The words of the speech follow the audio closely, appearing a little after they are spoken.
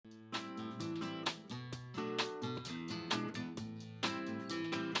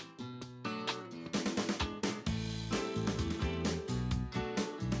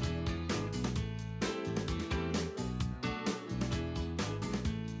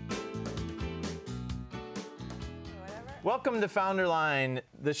Welcome to FounderLine,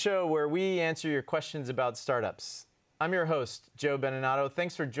 the show where we answer your questions about startups. I'm your host, Joe Beninato.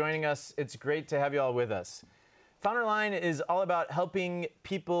 Thanks for joining us. It's great to have you all with us. FounderLine is all about helping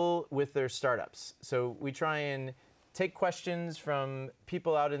people with their startups. So we try and take questions from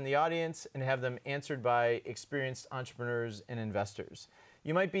people out in the audience and have them answered by experienced entrepreneurs and investors.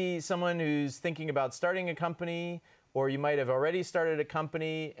 You might be someone who's thinking about starting a company, or you might have already started a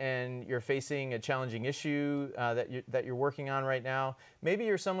company and you're facing a challenging issue that you're working on right now. Maybe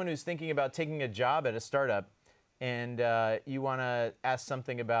you're someone who's thinking about taking a job at a startup and you want to ask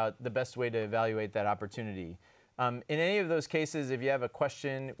something about the best way to evaluate that opportunity. In any of those cases, if you have a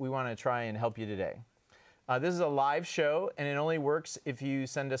question, we want to try and help you today. This is a live show, and it only works if you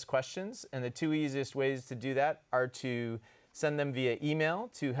send us questions. And the two easiest ways to do that are to send them via email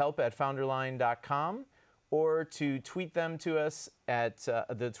to help@founderline.com or to tweet them to us at,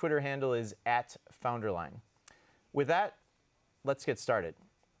 the Twitter handle is @FounderLine. With that, let's get started.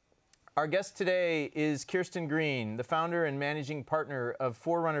 Our guest today is Kirsten Green, the founder and managing partner of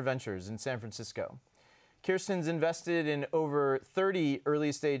Forerunner Ventures in San Francisco. Kirsten's invested in over 30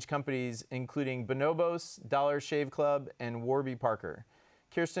 early-stage companies, including Bonobos, Dollar Shave Club, and Warby Parker.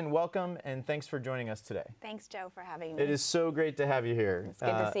 Kirsten, welcome, and thanks for joining us today. Thanks, Joe, for having me. It is so great to have you here. It's good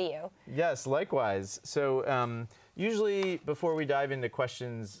to see you. Yes, likewise. So usually, before we dive into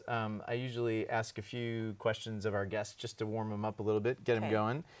questions, I usually ask a few questions of our guests just to warm them up a little bit, get them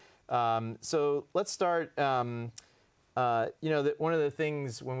going. So let's start. One of the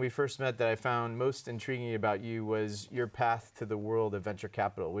things when we first met that I found most intriguing about you was your path to the world of venture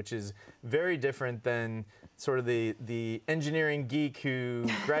capital, which is very different than sort of the engineering geek who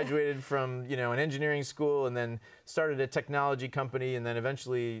graduated from an engineering school and then started a technology company and then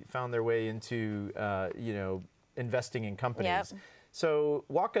eventually found their way into investing in companies. Yep. So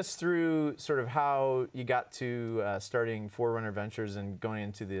walk us through sort of how you got to starting Forerunner Ventures and going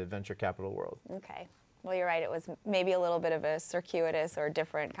into the venture capital world. Okay. Well, you're right. It was maybe a little bit of a circuitous or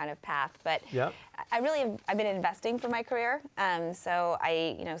different kind of path, but yep. I've been investing for my career. So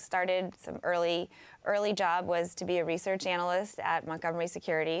I, started some early job was to be a research analyst at Montgomery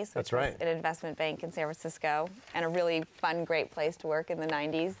Securities, which was an investment bank in San Francisco, and a really fun, great place to work in the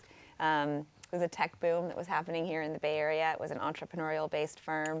 90s. It was a tech boom that was happening here in the Bay Area. It was an entrepreneurial-based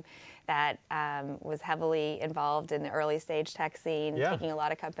firm that was heavily involved in the early stage tech scene, taking a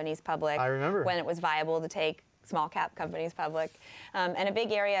lot of companies public. I remember. When it was viable to take small cap companies public. And a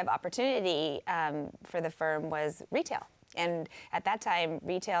big area of opportunity for the firm was retail. And at that time,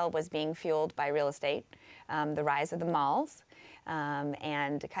 retail was being fueled by real estate, the rise of the malls,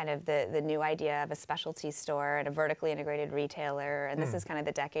 and kind of the new idea of a specialty store and a vertically integrated retailer. And this is kind of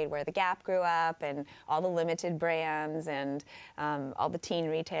the decade where the Gap grew up and all the limited brands and all the teen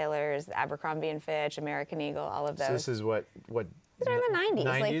retailers, Abercrombie and Fitch, American Eagle, all of those. So this is what These are in the 90s.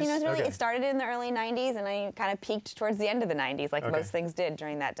 90s? Like, it's really, it started in the early 90s, and I kind of peaked towards the end of the 90s, like most things did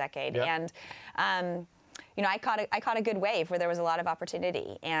during that decade. Yep. And I caught a good wave where there was a lot of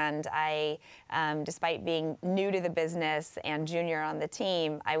opportunity, and I, despite being new to the business and junior on the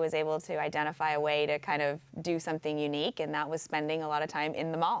team, I was able to identify a way to kind of do something unique, and that was spending a lot of time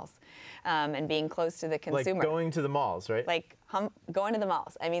in the malls and being close to the consumer. Like going to the malls, right? Like going to the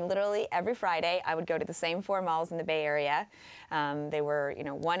malls. I mean, literally every Friday, I would go to the same 4 malls in the Bay Area. They were,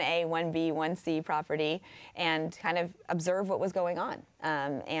 1A, 1B, 1C property, and kind of observe what was going on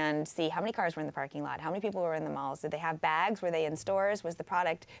and see how many cars were in the parking lot, how many people were in the malls. Did they have bags? Were they in stores? Was the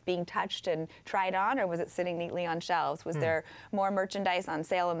product being touched and tried on, or was it sitting neatly on shelves? Was there more merchandise on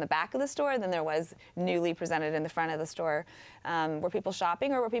sale in the back of the store than there was newly presented in the front of the store? Were people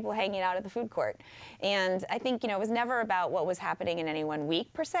shopping, or were people hanging out at the food court? And I think, it was never about what was happening in any one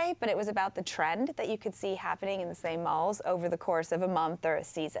week per se, but it was about the trend that you could see happening in the same malls over the course of a month or a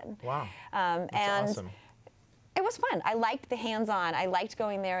season. Wow. That's awesome. It was fun. I liked the hands-on. I liked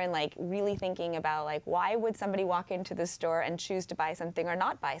going there and really thinking about why would somebody walk into the store and choose to buy something or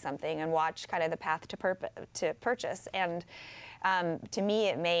not buy something, and watch kind of the path to purchase. And to me,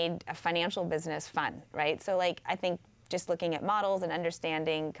 it made a financial business fun, right? So I think just looking at models and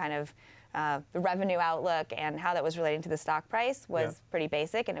understanding kind of the revenue outlook and how that was relating to the stock price was pretty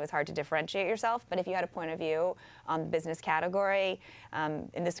basic, and it was hard to differentiate yourself. But if you had a point of view on the business category,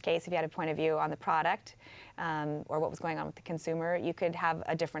 in this case, if you had a point of view on the product or what was going on with the consumer, you could have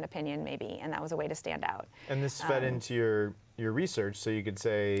a different opinion maybe, and that was a way to stand out. And this fed into your research, so you could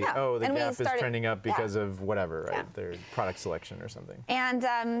say, oh, the Gap is trending up because of whatever, right? Their product selection or something. And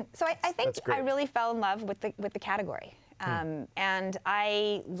so I think I really fell in love with the category. And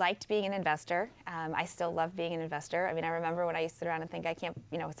I liked being an investor. I still love being an investor. I mean, I remember when I used to sit around and think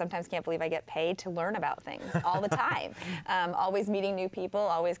sometimes can't believe I get paid to learn about things all the time. Always meeting new people,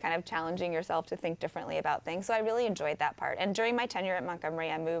 always kind of challenging yourself to think differently about things. So I really enjoyed that part. And during my tenure at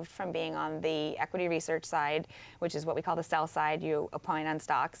Montgomery, I moved from being on the equity research side, which is what we call the sell side, you opine on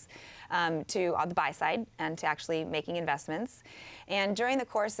stocks, to on the buy side and to actually making investments. And during the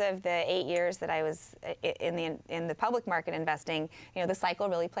course of the 8 years that I was in the public market investing, the cycle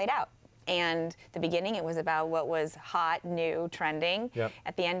really played out. And the beginning, it was about what was hot, new, trending. Yep.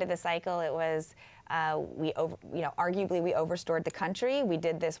 At the end of the cycle, it was arguably we overstored the country. We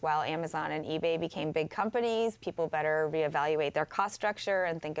did this while Amazon and eBay became big companies. People better reevaluate their cost structure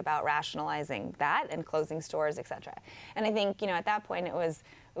and think about rationalizing that and closing stores, et cetera. And I think at that point it was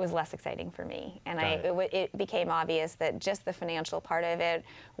less exciting for me, and it became obvious that just the financial part of it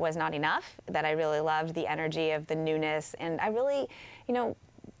was not enough. That I really loved the energy of the newness, and I really,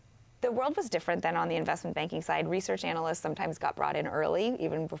 the world was different than on the investment banking side. Research analysts sometimes got brought in early,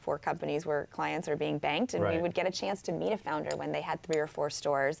 even before companies were clients or being banked, and we would get a chance to meet a founder when they had 3 or 4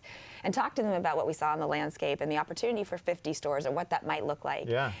 stores and talk to them about what we saw in the landscape and the opportunity for 50 stores or what that might look like.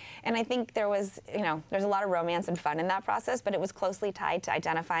 Yeah. And I think there was, there's a lot of romance and fun in that process, but it was closely tied to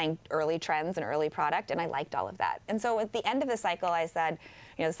identifying early trends and early product, and I liked all of that. And so at the end of the cycle, I said,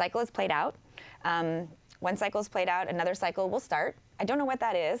 the cycle has played out. One cycle's played out, another cycle will start. I don't know what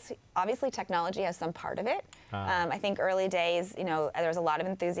that is. Obviously, technology has some part of it. I think early days, there was a lot of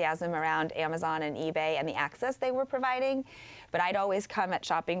enthusiasm around Amazon and eBay and the access they were providing. But I'd always come at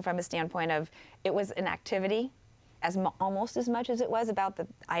shopping from a standpoint of it was an activity almost as much as it was about the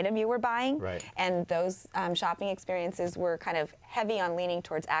item you were buying. Right. And those shopping experiences were kind of heavy on leaning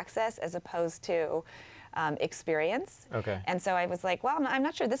towards access as opposed to experience. Okay. And so I was like, well, I'm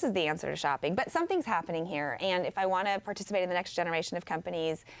not sure this is the answer to shopping, but something's happening here. And if I want to participate in the next generation of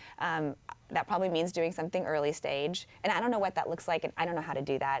companies, that probably means doing something early stage. And I don't know what that looks like, and I don't know how to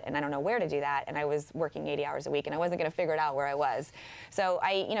do that, and I don't know where to do that. And I was working 80 hours a week, and I wasn't going to figure it out where I was. So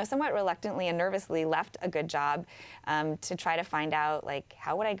I, somewhat reluctantly and nervously left a good job to try to find out,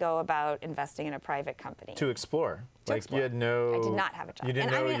 how would I go about investing in a private company? To explore. You had no... I did not have a job. You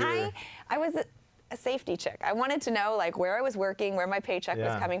didn't know I was a safety chick. I wanted to know where I was working, where my paycheck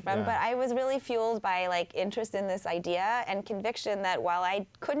was coming from, but I was really fueled by interest in this idea and conviction that while I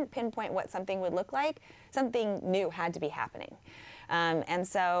couldn't pinpoint what something would look like, something new had to be happening. And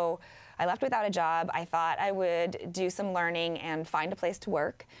so I left without a job. I thought I would do some learning and find a place to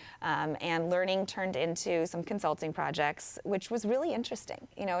work. And learning turned into some consulting projects, which was really interesting.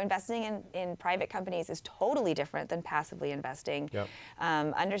 Investing in private companies is totally different than passively investing. Yep.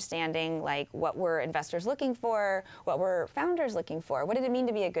 Understanding what were investors looking for, what were founders looking for, what did it mean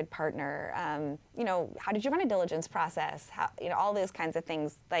to be a good partner? How did you run a diligence process? All those kinds of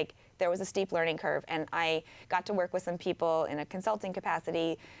things. There was a steep learning curve, and I got to work with some people in a consulting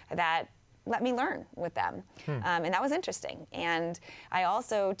capacity that let me learn with them. And that was interesting. And I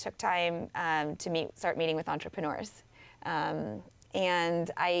also took time to start meeting with entrepreneurs.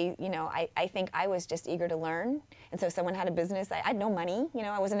 And I think I was just eager to learn. And so someone had a business. I had no money.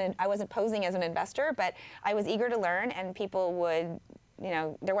 I wasn't posing as an investor, but I was eager to learn, and people would,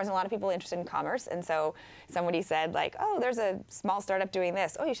 there wasn't a lot of people interested in commerce. And so somebody said oh, there's a small startup doing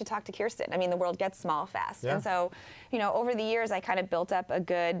this. Oh, you should talk to Kirsten. I mean, the world gets small fast. Yeah. And so, over the years, I kind of built up a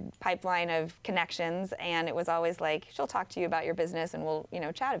good pipeline of connections, and it was always she'll talk to you about your business and we'll,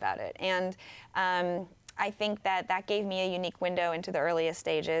 chat about it. And I think that gave me a unique window into the earliest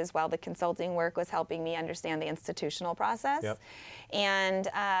stages, while the consulting work was helping me understand the institutional process. Yep. And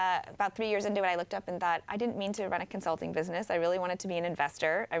about 3 years into it, I looked up and thought, I didn't mean to run a consulting business. I really wanted to be an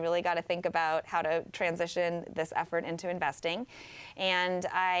investor. I really got to think about how to transition this effort into investing. And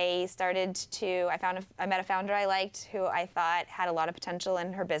I met a founder I liked who I thought had a lot of potential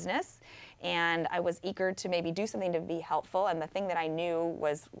in her business. And I was eager to maybe do something to be helpful. And the thing that I knew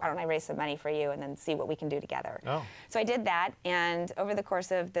was, why don't I raise some money for you and then see what we can do together? Oh. So I did that. And over the course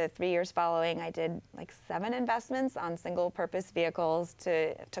of the 3 years following, I did 7 investments on single-purpose vehicles,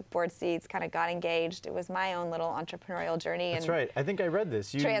 took board seats, kind of got engaged. It was my own little entrepreneurial journey. That's right. I think I read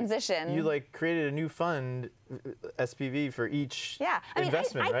this. Transition. You created a new fund, SPV, for each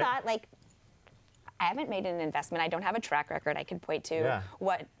investment, I thought I haven't made an investment. I don't have a track record I can point to.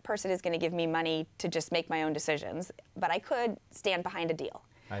 What person is going to give me money to just make my own decisions? But I could stand behind a deal.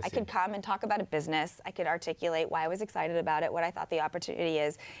 I could come and talk about a business. I could articulate why I was excited about it, what I thought the opportunity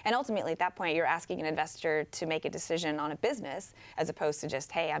is. And ultimately, at that point, you're asking an investor to make a decision on a business as opposed to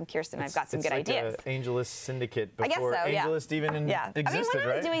just, hey, I'm Kirsten, I've got some good ideas. It's like an AngelList syndicate before I guess so, yeah. AngelList even existed, I mean, when I was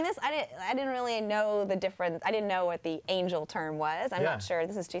right? doing this, I didn't really know the difference. I didn't know what the angel term was. I'm not sure.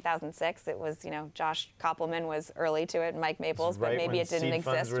 This is 2006. It was, Josh Koppelman was early to it, and Mike Maples, but maybe it didn't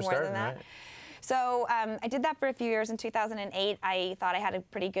exist more than that. Right? So I did that for a few years. In 2008, I thought I had a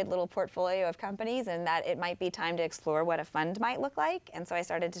pretty good little portfolio of companies and that it might be time to explore what a fund might look like. And so I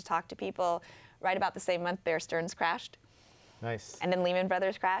started to talk to people right about the same month Bear Stearns crashed. Nice. And then Lehman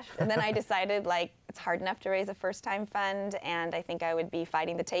Brothers crashed. And then I decided, it's hard enough to raise a first-time fund, and I think I would be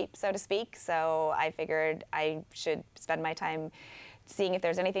fighting the tape, so to speak. So I figured I should spend my time seeing if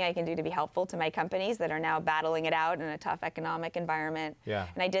there's anything I can do to be helpful to my companies that are now battling it out in a tough economic environment. Yeah.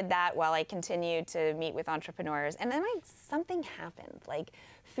 And I did that while I continued to meet with entrepreneurs. And then something happened.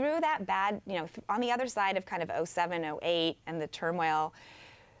 Through that bad, on the other side of kind of 07, 08 and the turmoil,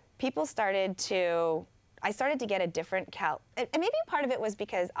 I started to get a different and maybe part of it was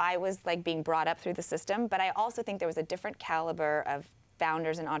because I was being brought up through the system, but I also think there was a different caliber of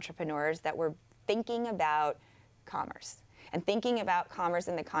founders and entrepreneurs that were thinking about commerce. And thinking about commerce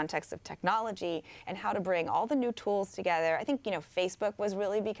in the context of technology and how to bring all the new tools together. I think, Facebook was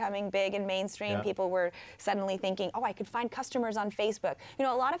really becoming big and mainstream. Yeah. People were suddenly thinking, oh, I could find customers on Facebook. A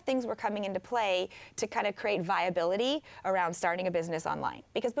lot of things were coming into play to kind of create viability around starting a business online.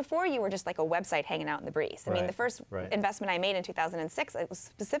 Because before you were just like a website hanging out in the breeze. I mean, the first investment I made in 2006, it was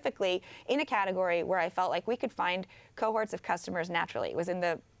specifically in a category where I felt like we could find cohorts of customers naturally. It was in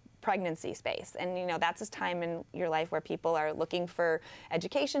the pregnancy space. And that's a time in your life where people are looking for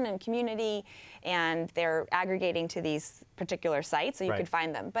education and community, and they're aggregating to these particular sites so you could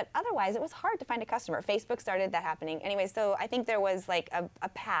find them. But otherwise, it was hard to find a customer. Facebook started that happening. Anyway, so I think there was a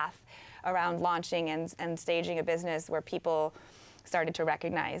path around launching and staging a business where people started to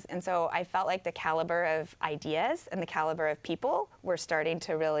recognize. And so I felt like the caliber of ideas and the caliber of people were starting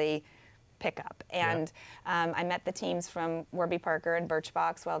to really pick up. And I met the teams from Warby Parker and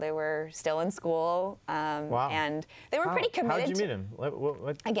Birchbox while they were still in school. Wow. And they were pretty committed. How did you meet them?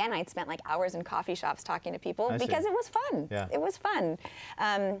 What? Again, I'd spent hours in coffee shops talking to people because it was fun. Yeah. It was fun.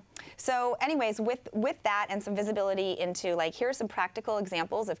 So anyways, with that and some visibility into here are some practical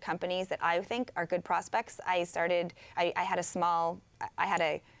examples of companies that I think are good prospects, I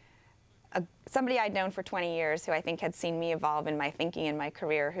had somebody I'd known for 20 years who I think had seen me evolve in my thinking and my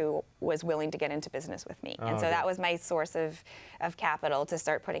career, who was willing to get into business with me. And so that was my source of capital to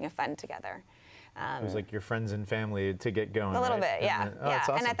start putting a fund together. It was like your friends and family to get going. A little bit, yeah. That's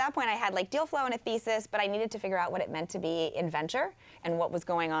awesome. And at that point I had deal flow and a thesis, but I needed to figure out what it meant to be in venture and what was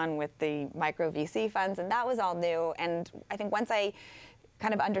going on with the micro VC funds, and that was all new. And I think once I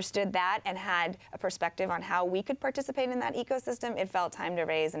kind of understood that and had a perspective on how we could participate in that ecosystem, it felt time to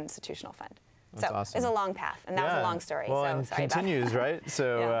raise an institutional fund. That's so awesome. It's a long path, and that was a long story. Well, so and sorry continues, about right?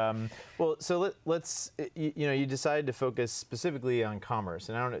 So, so let's you decided to focus specifically on commerce,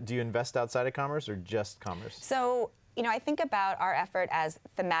 and I don't know, do you invest outside of commerce or just commerce? So, I think about our effort as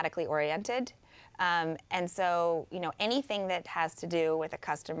thematically oriented. And so, anything that has to do with a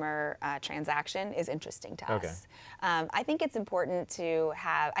customer transaction is interesting to us. I think it's important to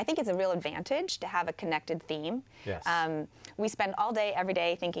I think it's a real advantage to have a connected theme. Yes. We spend all day, every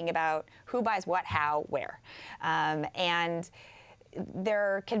day thinking about who buys what, how, where. And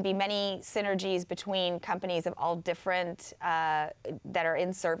there can be many synergies between companies of all different that are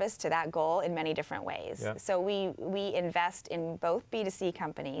in service to that goal in many different ways. Yep. So we invest in both B2C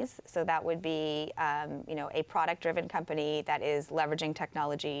companies. So that would be a product-driven company that is leveraging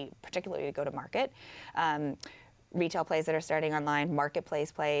technology, particularly to go to market. Retail plays that are starting online,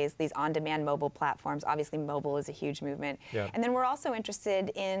 marketplace plays, these on-demand mobile platforms. Obviously, mobile is a huge movement. Yep. And then we're also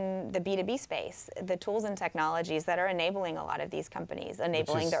interested in the B2B space, the tools and technologies that are enabling a lot of these companies,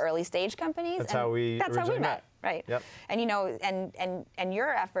 enabling the early stage companies. That's how we met. Right. Yep. And and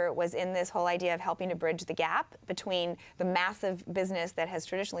your effort was in this whole idea of helping to bridge the gap between the massive business that has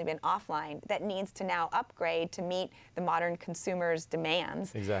traditionally been offline that needs to now upgrade to meet the modern consumer's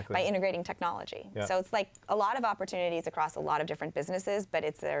demands by integrating technology. Yep. So it's a lot of opportunities across a lot of different businesses, but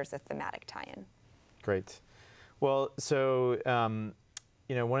there's a thematic tie-in. Great. Well, so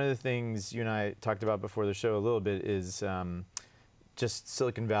one of the things you and I talked about before the show a little bit is just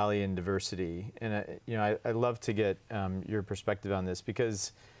Silicon Valley and diversity, and I'd love to get your perspective on this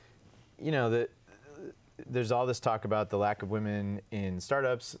because there's all this talk about the lack of women in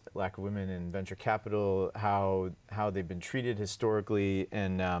startups, lack of women in venture capital, how they've been treated historically,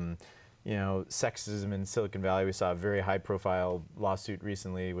 and sexism in Silicon Valley. We saw a very high-profile lawsuit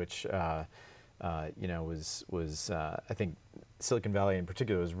recently, which was I think Silicon Valley in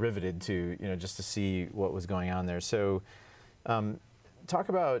particular was riveted to just to see what was going on there. So, talk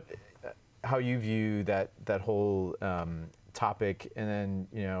about how you view that whole topic, and then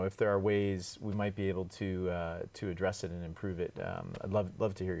if there are ways we might be able to address it and improve it. I'd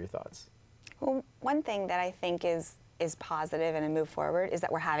love to hear your thoughts. Well, one thing that I think is positive and a move forward is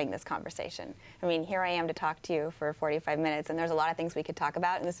that we're having this conversation. I mean, here I am to talk to you for 45 minutes, and there's a lot of things we could talk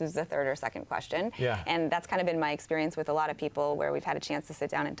about, and this was the third or second question. Yeah. And that's kind of been my experience with a lot of people where we've had a chance to sit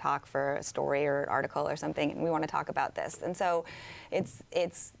down and talk for a story or an article or something, and we want to talk about this. And so it's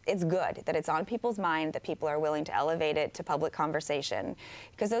good that it's on people's mind, that people are willing to elevate it to public conversation,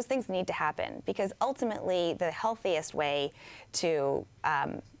 because those things need to happen. Because ultimately, the healthiest way to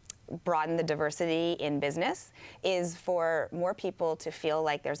broaden the diversity in business is for more people to feel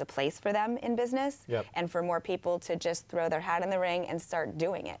like there's a place for them in business, yep. and for more people to just throw their hat in the ring and start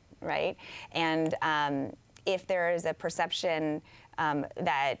doing it, right? And if there is a perception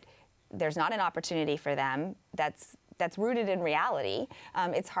that there's not an opportunity for them that's rooted in reality,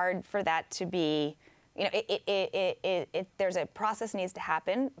 it's hard for that to be. There's a process needs to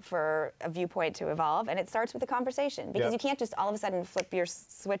happen for a viewpoint to evolve, and it starts with a conversation, because yep. you can't just all of a sudden flip your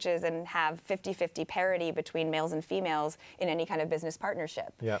switches and have 50-50 parity between males and females in any kind of business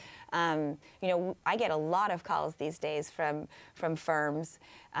partnership. Yep. I get a lot of calls these days from firms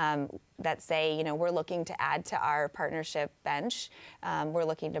that say, we're looking to add to our partnership bench. We're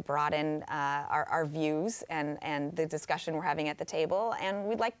looking to broaden our views and the discussion we're having at the table, and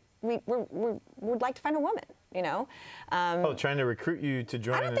we'd like to find a woman, trying to recruit you to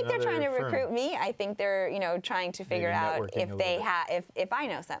join. I don't think they're trying to firm. recruit me. I think they're, trying to figure out if they have, if I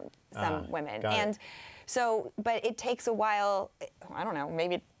know some women. And so, but it takes a while. I don't know,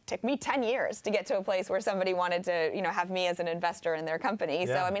 maybe it took me 10 years to get to a place where somebody wanted to, have me as an investor in their company.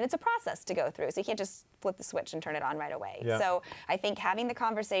 Yeah. So, I mean, it's a process to go through. So you can't just flip the switch and turn it on right away. Yeah. So I think having the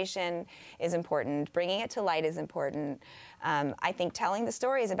conversation is important. Bringing it to light is important. I think telling the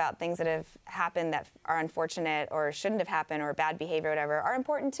stories about things that have happened that are unfortunate or shouldn't have happened, or bad behavior or whatever, are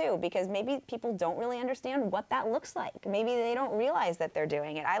important too, because maybe people don't really understand what that looks like. Maybe they don't realize that they're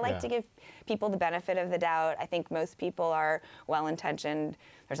doing it. I like to give people the benefit of the doubt. I think most people are well-intentioned.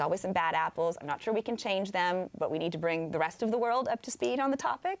 There's always some bad apples. I'm not sure we can change them, but we need to bring the rest of the world up to speed on the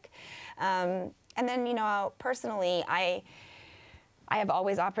topic. And then, personally, I have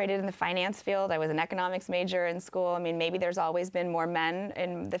always operated in the finance field. I was an economics major in school. I mean, maybe there's always been more men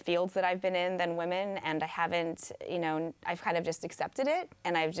in the fields that I've been in than women, and I haven't, I've kind of just accepted it,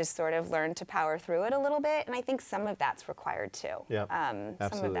 and I've just sort of learned to power through it a little bit, and I think some of that's required too. Yeah,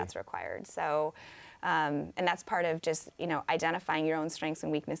 some of that's required. So, and that's part of just, identifying your own strengths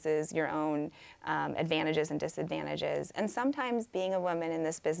and weaknesses, your own advantages and disadvantages. And sometimes being a woman in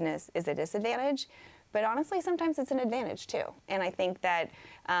this business is a disadvantage, but honestly, sometimes it's an advantage too. And I think that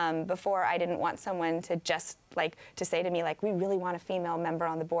before, I didn't want someone to just to say to me, we really want a female member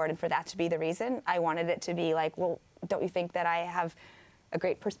on the board, and for that to be the reason. I wanted it to be well, don't you think that I have a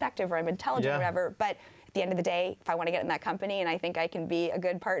great perspective, or I'm intelligent, or whatever? But at the end of the day, if I want to get in that company and I think I can be a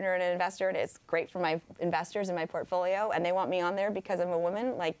good partner and an investor, and it's great for my investors in my portfolio, and they want me on there because I'm a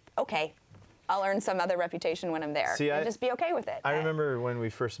woman, okay, I'll earn some other reputation when I'm there. And just be okay with it. I remember when we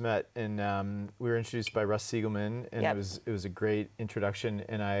first met, and we were introduced by Russ Siegelman, and Yep. it was a great introduction.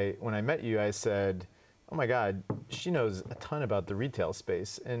 And when I met you, I said, "Oh my God, she knows a ton about the retail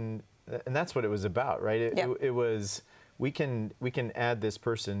space," and that's what it was about, right? It was. We can add this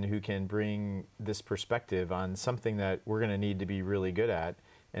person who can bring this perspective on something that we're going to need to be really good at,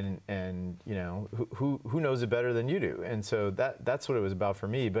 and who knows it better than you do, and so that's what it was about for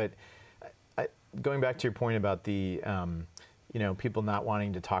me. But going back to your point about the people not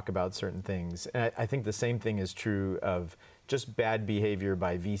wanting to talk about certain things, and I think the same thing is true of just bad behavior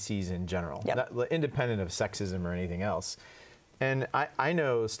by VCs in general, independent of sexism or anything else. And I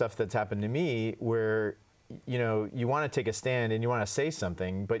know stuff that's happened to me where you want to take a stand and you want to say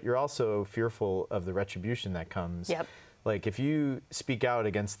something, but you're also fearful of the retribution that comes. Yep. Like if you speak out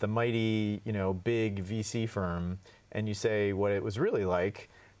against the mighty, big VC firm and you say what it was really like,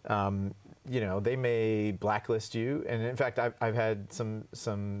 they may blacklist you. And in fact, I've had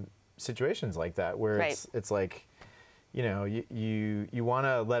some situations like that where it's like, you want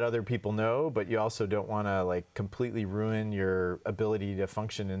to let other people know, but you also don't want to completely ruin your ability to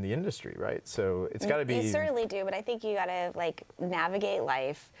function in the industry, right? So it's got to be. You certainly do, but I think you got to navigate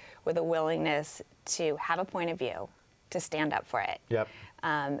life with a willingness to have a point of view, to stand up for it, Yep.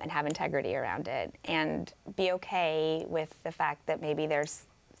 And have integrity around it, and be okay with the fact that maybe there's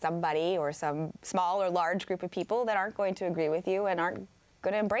somebody or some small or large group of people that aren't going to agree with you and aren't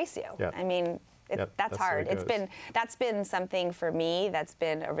going to embrace you. Yep. I mean, that's hard. That's been something for me that's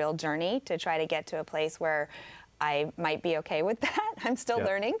been a real journey to try to get to a place where I might be okay with that. I'm still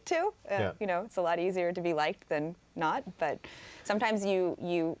learning too. You know, it's a lot easier to be liked than not, but sometimes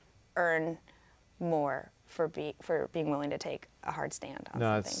you earn more for being willing to take a hard stand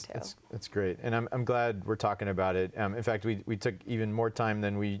on something too. It's great, and I'm glad we're talking about it. In fact, we took even more time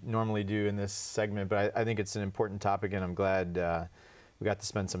than we normally do in this segment, but I think it's an important topic, and I'm glad we got to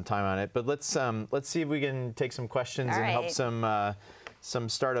spend some time on it. But let's see if we can take some questions and help some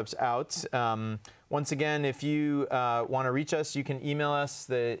startups out. Once again, if you want to reach us, you can email us.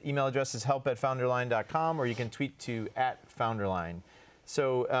 The email address is help@founderline.com, or you can tweet to @FounderLine.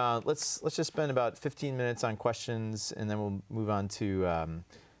 So let's just spend about 15 minutes on questions, and then we'll move on to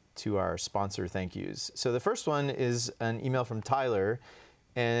our sponsor thank yous. So the first one is an email from Tyler,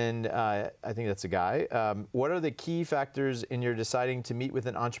 and I think that's a guy. What are the key factors in your deciding to meet with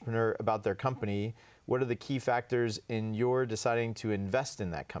an entrepreneur about their company? What are the key factors in your deciding to invest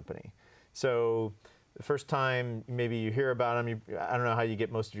in that company? So the first time maybe you hear about them, I don't know how you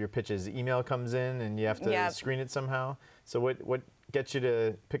get most of your pitches. Email comes in and you have to screen it somehow. So what gets you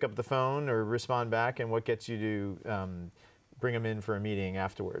to pick up the phone or respond back, and what gets you to bring them in for a meeting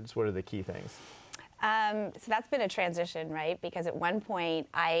afterwards? What are the key things? So that's been a transition, right? Because at one point,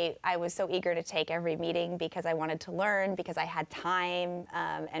 I was so eager to take every meeting because I wanted to learn, because I had time,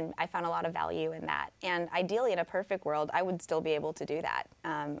 and I found a lot of value in that. And ideally, in a perfect world, I would still be able to do that.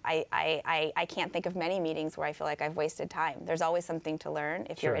 I can't think of many meetings where I feel like I've wasted time. There's always something to learn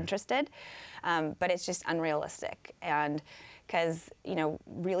if you're interested, but it's just unrealistic. And because, you know,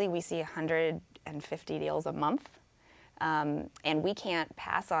 really we see 150 deals a month. And we can't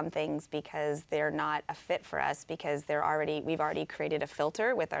pass on things because they're not a fit for us, because we've already created a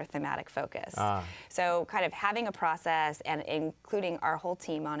filter with our thematic focus. So kind of having a process and including our whole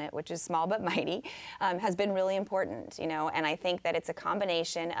team on it, which is small but mighty, has been really important, you know. And I think that it's a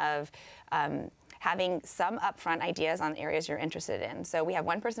combination of having some upfront ideas on areas you're interested in. So we have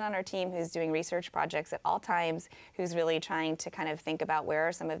one person on our team who's doing research projects at all times, who's really trying to kind of think about where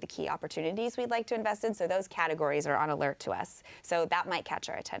are some of the key opportunities we'd like to invest in. So those categories are on alert to us. So that might catch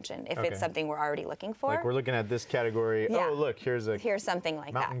our attention if it's something we're already looking for. Like we're looking at this category. Yeah. Oh, look, here's something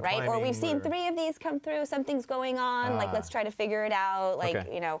like that, right? Or we've seen 3 of these come through. Something's going on. Like let's try to figure it out.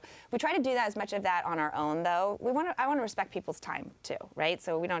 Like you know, we try to do that as much of that on our own, though. I want to respect people's time too, right?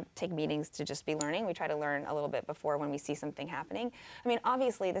 So we don't take meetings to just be learning. We try to learn a little bit before when we see something happening. I mean,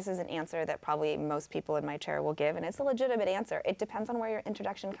 obviously, this is an answer that probably most people in my chair will give, and it's a legitimate answer. It depends on where your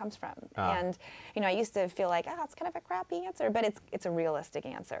introduction comes from. And you know, I used to feel like, it's kind of a crappy answer, but it's a realistic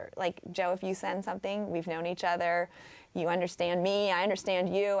answer. Like, Joe, if you send something, we've known each other. You understand me, I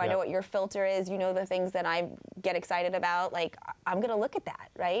understand you, I know what your filter is, you know the things that I get excited about, like, I'm gonna look at that,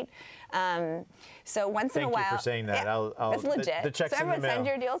 right? So once in a while— Thank you for saying that. It's legit. The check's so in the everyone mail. send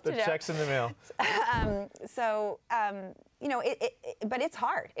your deals to Joe. The check's in the mail. You know, but it's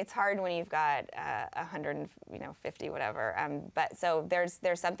hard. It's hard when you've got 150 whatever. But so there's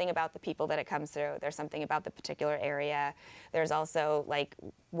something about the people that it comes through. There's something about the particular area. There's also, like,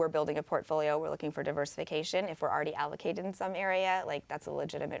 we're building a portfolio. We're looking for diversification. If we're already allocated in some area, like, that's a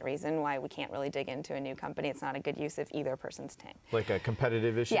legitimate reason why we can't really dig into a new company. It's not a good use of either person's time. Like a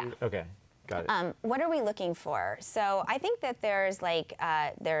competitive issue? Yeah. Okay. Got it. What are we looking for? So I think that there's like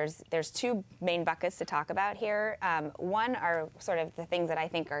there's 2 main buckets to talk about here. One are sort of the things that I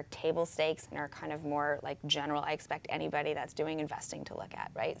think are table stakes and are kind of more like general. I expect anybody that's doing investing to look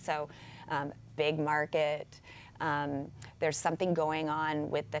at, right? So big market. There's something going on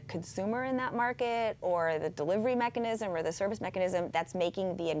with the consumer in that market, or the delivery mechanism or the service mechanism that's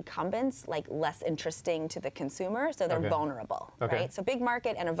making the incumbents like less interesting to the consumer, so they're vulnerable, right? So big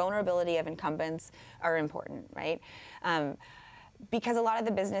market and a vulnerability of incumbents are important, right? Because a lot of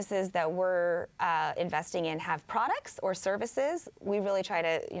the businesses that we're investing in have products or services, we really try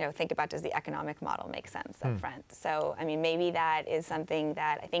to think about, does the economic model make sense up front? So, I mean, maybe that is something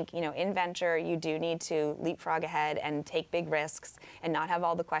that I think, in venture, you do need to leapfrog ahead and take big risks and not have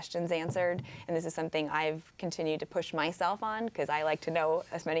all the questions answered. And this is something I've continued to push myself on, because I like to know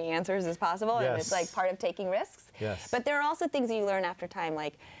as many answers as possible. And it's like part of taking risks. Yes. But there are also things that you learn after time,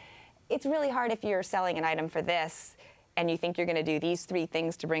 like it's really hard if you're selling an item for this and you think you're going to do these 3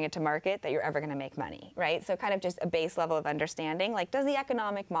 things to bring it to market, that you're ever going to make money, right? So kind of just a base level of understanding, like, does the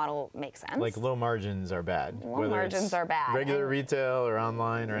economic model make sense? Like low margins are bad. Low margins are bad. Regular retail or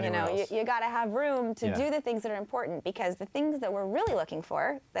online or anywhere else. You got to have room to do the things that are important, because the things that we're really looking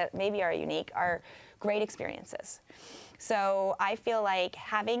for that maybe are unique are great experiences. So I feel like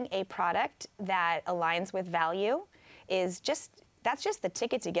having a product that aligns with value is that's just the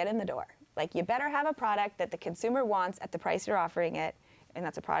ticket to get in the door. Like, you better have a product that the consumer wants at the price you're offering it, and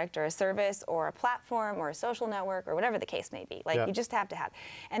that's a product or a service or a platform or a social network or whatever the case may be. Like, you just have to have.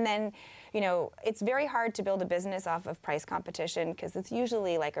 And then, it's very hard to build a business off of price competition, because it's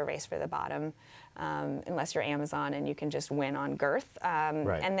usually like a race for the bottom, unless you're Amazon and you can just win on girth.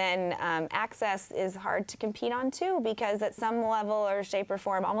 And then access is hard to compete on too, because at some level or shape or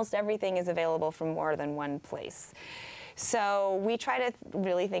form, almost everything is available from more than one place. So we try to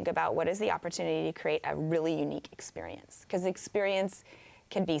really think about what is the opportunity to create a really unique experience, because experience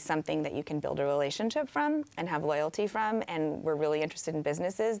can be something that you can build a relationship from and have loyalty from, and we're really interested in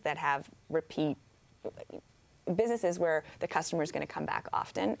businesses that have repeat businesses where the customer is going to come back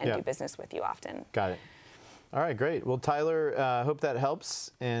often and do business with you often. Got it. All right, great. Well, Tyler, hope that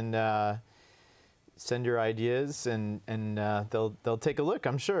helps, and send your ideas, and they'll take a look,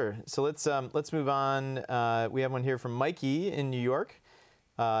 I'm sure. So let's move on. We have one here from Mikey in New York.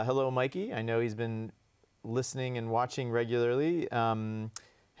 Hello, Mikey. I know he's been listening and watching regularly.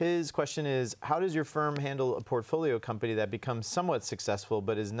 His question is, how does your firm handle a portfolio company that becomes somewhat successful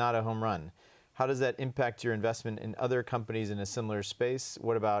but is not a home run? How does that impact your investment in other companies in a similar space?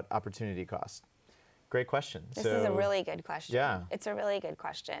 What about opportunity cost? Great question. This is a really good question. Yeah. It's a really good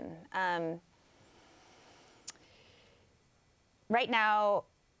question. Right now,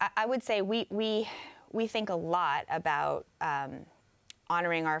 I would say we think a lot about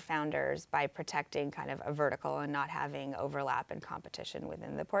honoring our founders by protecting kind of a vertical and not having overlap and competition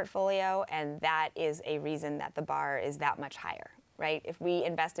within the portfolio, and that is a reason that the bar is that much higher, right? If we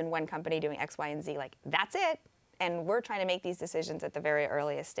invest in one company doing X, Y, and Z, like, that's it. And we're trying to make these decisions at the very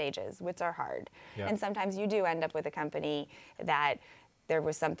earliest stages, which are hard. Yeah. And sometimes you do end up with a company that there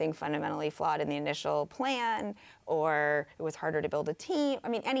was something fundamentally flawed in the initial plan, or it was harder to build a team. I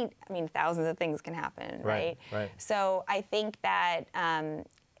mean, thousands of things can happen, right? Right. So I think that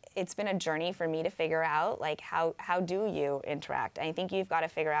it's been a journey for me to figure out, like, how do you interact? I think you've got to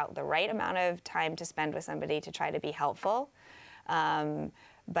figure out the right amount of time to spend with somebody to try to be helpful.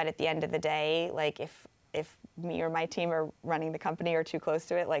 But at the end of the day, like, if me or my team are running the company or too close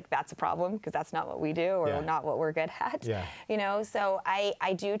to it, like, that's a problem, because that's not what we do, or not what we're good at. Yeah. So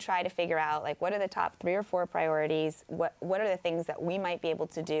I do try to figure out, like, what are the top 3 or 4 priorities? What are the things that we might be able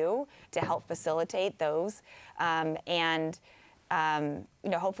to do to help facilitate those?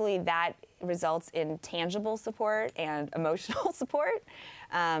 Hopefully that results in tangible support and emotional support.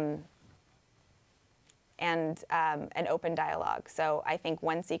 And an open dialogue. So I think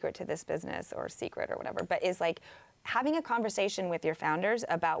one secret to this business, or secret or whatever, but is like having a conversation with your founders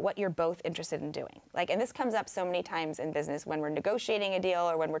about what you're both interested in doing. Like, and this comes up so many times in business when we're negotiating a deal,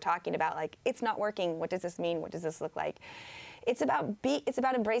 or when we're talking about, like, it's not working, what does this mean, what does this look like? It's about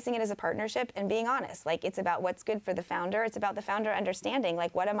embracing it as a partnership and being honest. Like, it's about what's good for the founder. It's about the founder understanding,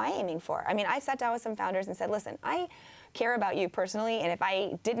 like, what am I aiming for? I mean, I sat down with some founders and said, listen, I care about you personally, and if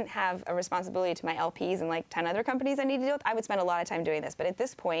I didn't have a responsibility to my LPs and like 10 other companies I need to deal with, I would spend a lot of time doing this. But at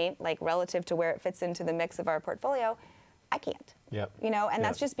this point, like, relative to where it fits into the mix of our portfolio, I can't. Yep. And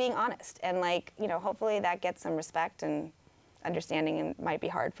that's just being honest. And, like, hopefully that gets some respect and understanding, and might be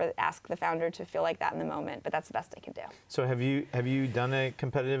hard for ask the founder to feel like that in the moment, but that's the best I can do. So have you done a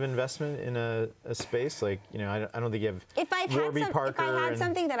competitive investment in a space, like, I don't think you have if I've had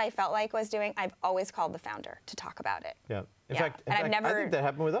something that I felt like was doing, I've always called the founder to talk about it. Yeah. In fact, I think that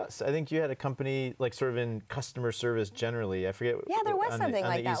happened with us. I think you had a company, like, sort of in customer service generally. I forget. Yeah, there was something like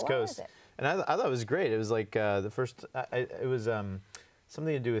that. On the East Coast. What was it? And I thought it was great. It was like the first. It was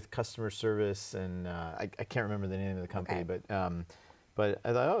something to do with customer service, and I can't remember the name of the company, but I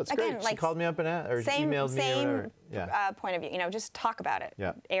thought, oh, it's Again, great. like, she called me up and emailed me or whatever. Point of view. Just talk about it.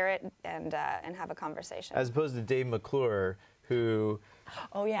 Yeah. Air it and have a conversation. As opposed to Dave McClure, who.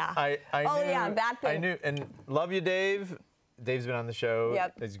 Oh yeah. I knew, that thing. I knew, and love you, Dave. Dave's been on the show.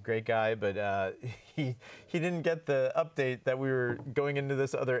 Yep. He's a great guy, but he didn't get the update that we were going into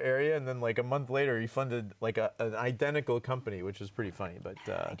this other area, and then, like, a month later he funded, like, an identical company, which was pretty funny. But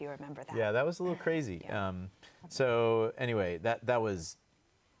I do remember that. Yeah, that was a little crazy. Yeah. So anyway, that was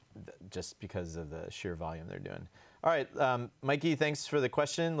just because of the sheer volume they're doing. All right, Mikey, thanks for the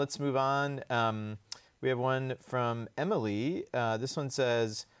question. Let's move on. We have one from Emily. This one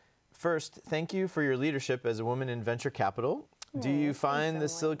says, First, thank you for your leadership as a woman in venture capital. Do you find the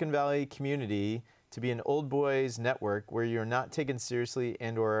Silicon Valley community to be an old boys network where you're not taken seriously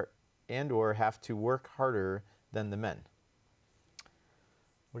and or have to work harder than the men?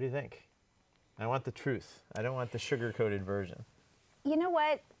 What do you think? I want the truth. I don't want the sugar-coated version. You know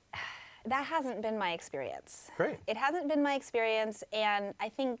what? That hasn't been my experience. Great. It hasn't been my experience, and I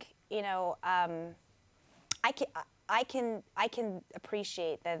think, you know, I can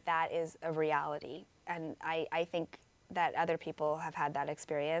appreciate that that is a reality, and I think that other people have had that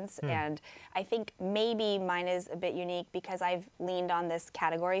experience, and I think maybe mine is a bit unique because I've leaned on this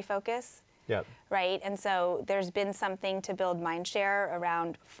category focus. Yep. Right, and so there's been something to build mind share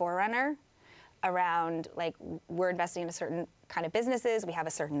around Forerunner, around like we're investing in a certain kind of businesses, we have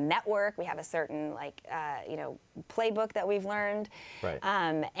a certain network, we have a certain you know, playbook that we've learned. Right.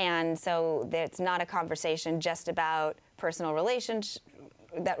 And so it's not a conversation just about personal relationships,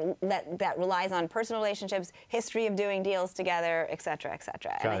 that relies on personal relationships, history of doing deals together, et cetera, et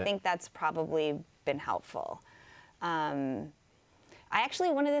cetera. And I think that's probably been helpful. I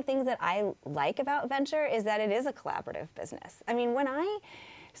actually, one of the things that I like about venture is that it is a collaborative business. I mean, when I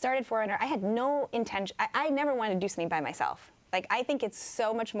started Forerunner, I had no intention, I never wanted to do something by myself. Like, I think it's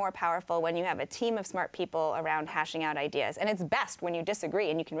so much more powerful when you have a team of smart people around hashing out ideas. And it's best when you disagree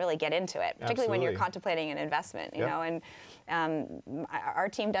and you can really get into it, particularly when you're contemplating an investment, you know. And our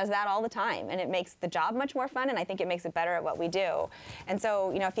team does that all the time. And it makes the job much more fun, and I think it makes it better at what we do. And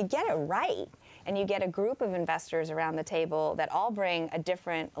so, you know, if you get it right, and you get a group of investors around the table that all bring a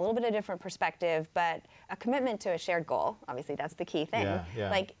little bit of different perspective, but a commitment to a shared goal, obviously that's the key thing.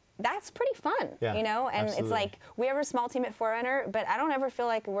 Like, that's pretty fun, you know? And it's like, we have a small team at Forerunner, but I don't ever feel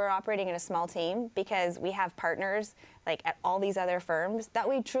like we're operating in a small team because we have partners like at all these other firms that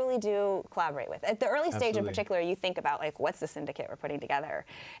we truly do collaborate with. At the early stage in particular, you think about like, what's the syndicate we're putting together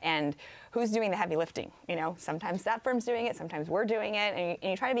and who's doing the heavy lifting, you know? Sometimes that firm's doing it, sometimes we're doing it,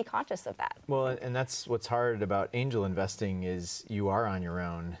 and you try to be conscious of that. Well, and that's what's hard about angel investing is you are on your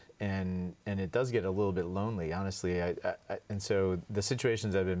own. And it does get a little bit lonely, honestly. And so the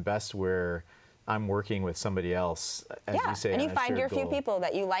situations have been best where I'm working with somebody else, as you say. And you find your few people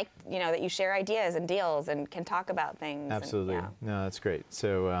that you like, you know, that you share ideas and deals and can talk about things. Absolutely. No, that's great.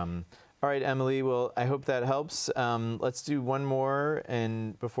 So, all right, Emily. Well, I hope that helps. Let's do one more,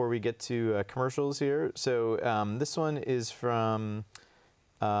 and before we get to commercials here. So this one is from,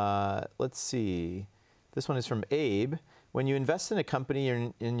 let's see. This one is from Abe. When you invest in a company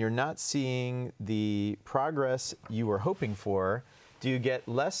and you're not seeing the progress you were hoping for, do you get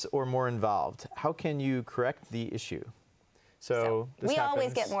less or more involved? How can you correct the issue? So we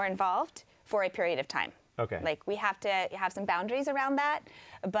always get more involved for a period of time. Okay. Like, we have to have some boundaries around that,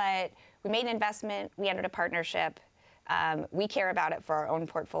 but we made an investment, we entered a partnership, we care about it for our own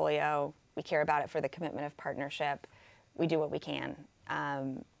portfolio, we care about it for the commitment of partnership, we do what we can.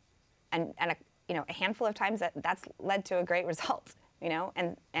 You know, a handful of times that's led to a great result, you know,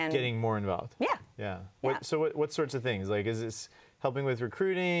 and getting more involved. Yeah. So what sorts of things? Like, is this helping with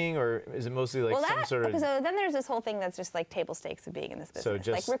recruiting, or is it mostly like some sort of? So then there's this whole thing that's just like table stakes of being in this business, so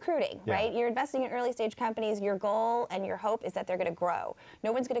just, like recruiting, right? You're investing in early stage companies. Your goal and your hope is that they're going to grow.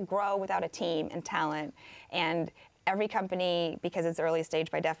 No one's going to grow without a team and talent, and every company, because it's early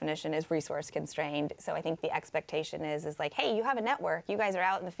stage by definition, is resource constrained. So I think the expectation is like, hey, you have a network. You guys are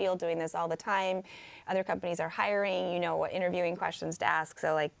out in the field doing this all the time. Other companies are hiring. You know what interviewing questions to ask.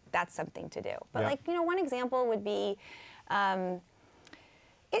 So like, that's something to do. But like, you know, one example would be,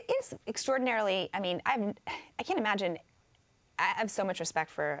 it is extraordinarily. I mean, I can't imagine. I have so much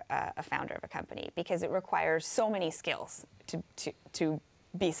respect for a founder of a company because it requires so many skills to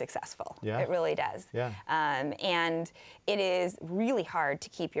be successful. It really does. And it is really hard to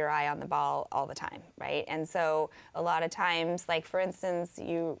keep your eye on the ball all the time, right? And so a lot of times, like for instance,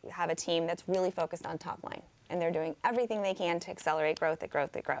 you have a team that's really focused on top line, and they're doing everything they can to accelerate growth.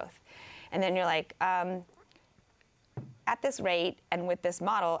 And then you're like, at this rate and with this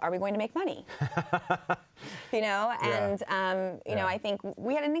model, are we going to make money? You know, and you know, I think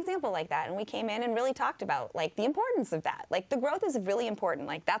we had an example like that, and we came in and really talked about like the importance of that. Like, the growth is really important.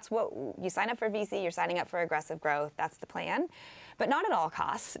 Like, that's what you sign up for VC, you're signing up for aggressive growth. That's the plan, but not at all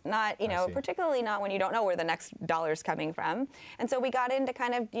costs. Not, you know, particularly not when you don't know where the next dollar's coming from. And so we got in to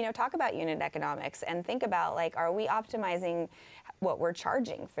kind of, you know, talk about unit economics and think about like, are we optimizing what we're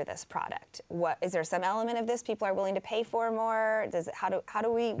charging for this product? What is there some element of this people are willing to pay for more? How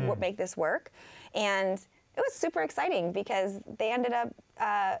do we make this work? And it was super exciting because they ended up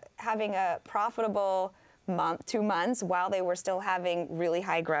having a profitable 2 months while they were still having really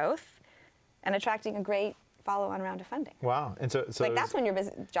high growth and attracting a great follow-on round of funding. Wow. And so like that's when your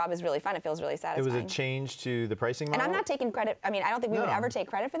job is really fun. It feels really satisfying. It was a change to the pricing model? And I'm not taking credit. I mean, I don't think we would ever take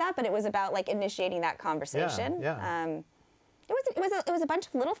credit for that, but it was about like initiating that conversation. Yeah. It was a bunch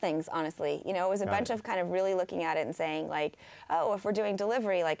of little things, honestly. You know, it was a bunch of kind of really looking at it and saying like, oh, if we're doing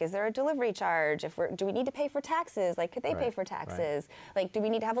delivery, like, is there a delivery charge? Do we need to pay for taxes? Like, could they pay for taxes? Like, do we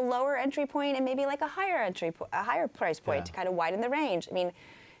need to have a lower entry point and maybe like a higher price point to kind of widen the range? I mean,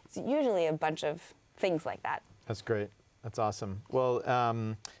 it's usually a bunch of things like that. That's great. That's awesome. Well,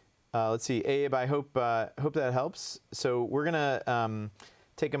 let's see, Abe. I hope that helps. So we're gonna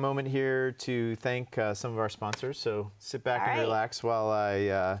take a moment here to thank some of our sponsors. So sit back and relax while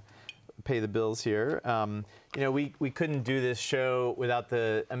I pay the bills here. You know, we couldn't do this show without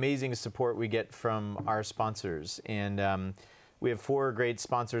the amazing support we get from our sponsors. And we have 4 great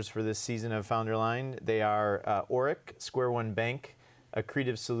sponsors for this season of FounderLine. They are Oric, Square One Bank,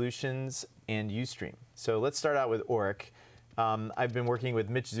 Accretive Solutions, and Ustream. So let's start out with Oric. I've been working with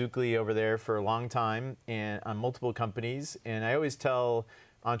Mitch Zuckley over there for a long time and on multiple companies. And I always tell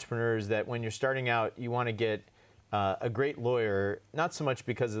entrepreneurs that when you're starting out, you want to get a great lawyer, not so much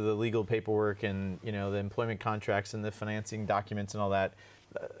because of the legal paperwork and the employment contracts and the financing documents and all that.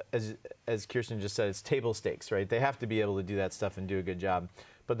 As Kirsten just said, it's table stakes, right? They have to be able to do that stuff and do a good job.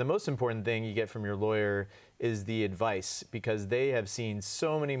 But the most important thing you get from your lawyer is the advice, because they have seen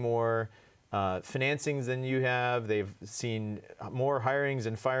so many more financings than you have. They've seen more hirings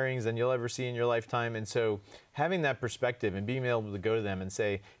and firings than you'll ever see in your lifetime. And so having that perspective and being able to go to them and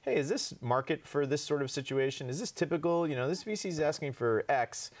say, hey, is this market for this sort of situation? Is this typical? This VC is asking for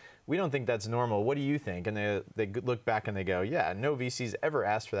X. We don't think that's normal. What do you think? And they look back and they go, yeah, no VC's ever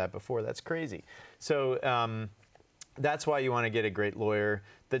asked for that before. That's crazy. So that's why you want to get a great lawyer.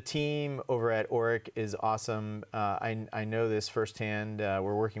 The team over at Oric is awesome. I know this firsthand.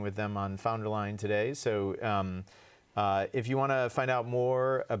 We're working with them on FounderLine today. So if you want to find out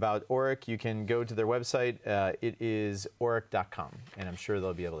more about Oric, you can go to their website. It is oric.com, and I'm sure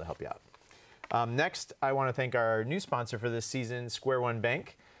they'll be able to help you out. Next, I want to thank our new sponsor for this season, Square One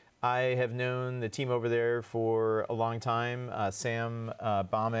Bank. I have known the team over there for a long time, Sam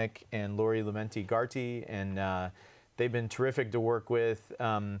Bomick and Lori Lumenti-Garty, and they've been terrific to work with.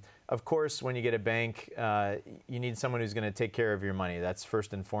 Of course, when you get a bank, you need someone who's going to take care of your money. That's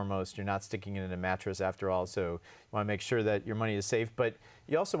first and foremost. You're not sticking it in a mattress after all, so you want to make sure that your money is safe. But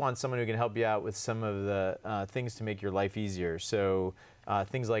you also want someone who can help you out with some of the things to make your life easier. So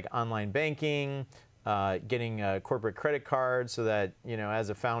things like online banking, getting a corporate credit card so that, as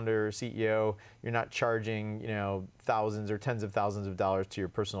a founder, CEO, you're not charging, thousands or tens of thousands of dollars to your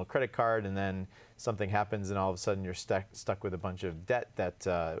personal credit card, and then something happens and all of a sudden you're stuck with a bunch of debt that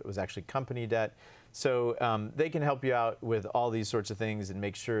was actually company debt. So they can help you out with all these sorts of things and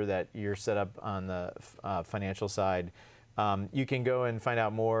make sure that you're set up on the financial side. You can go and find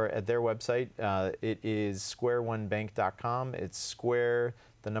out more at their website. It is squareonebank.com. It's square,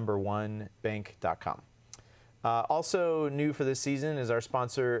 the number 1, bank.com. Also new for this season is our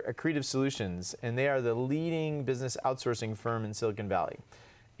sponsor, Accretive Solutions, and they are the leading business outsourcing firm in Silicon Valley.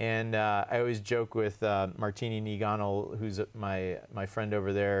 And I always joke with Martini Niganol, who's my friend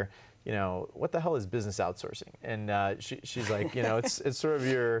over there, what the hell is business outsourcing? And she's like, it's sort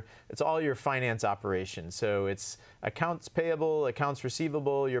of it's all your finance operations. So it's accounts payable, accounts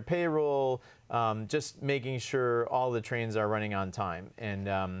receivable, your payroll, just making sure all the trains are running on time.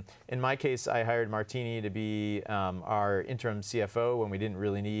 And in my case, I hired Martini to be our interim CFO when we didn't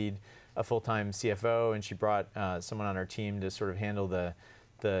really need a full-time CFO, and she brought someone on our team to sort of handle the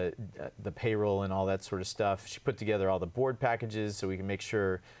payroll and all that sort of stuff. She put together all the board packages so we can make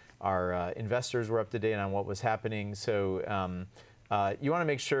sure our investors were up to date on what was happening. So you want to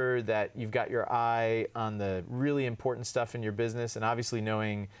make sure that you've got your eye on the really important stuff in your business, and obviously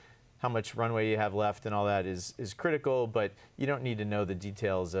knowing how much runway you have left and all that is critical, but you don't need to know the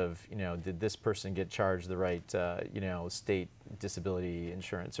details of, did this person get charged the right, state disability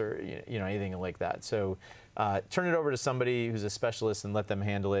insurance or, anything like that. So turn it over to somebody who's a specialist and let them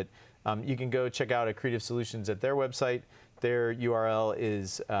handle it. You can go check out Accretive Solutions at their website. Their URL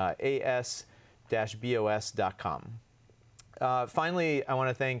is as-bos.com. Finally, I want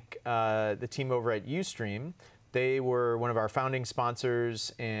to thank the team over at Ustream. They were one of our founding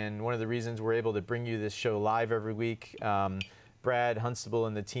sponsors, and one of the reasons we're able to bring you this show live every week. Brad Hunstable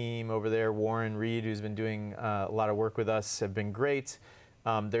and the team over there, Warren Reed, who's been doing a lot of work with us, have been great.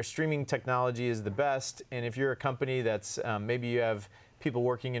 Their streaming technology is the best, and if you're a company that's maybe you have people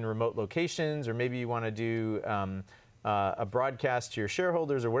working in remote locations, or maybe you want to do a broadcast to your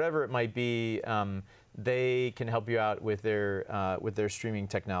shareholders or whatever it might be, they can help you out with their streaming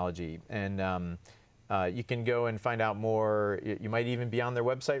technology. And You can go and find out more. You might even be on their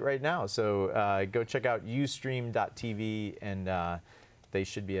website right now. So go check out ustream.tv, and they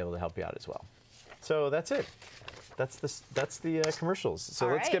should be able to help you out as well. So that's it. That's the commercials. So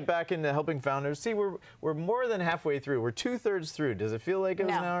let's get back into helping founders. See, we're more than halfway through. We're 2/3 through. Does it feel like it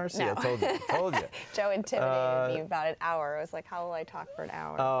was an hour? See, no. I told you. Joe intimidated me about an hour. I was like, how will I talk for an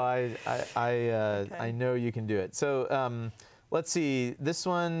hour? Oh, I know you can do it. So let's see. This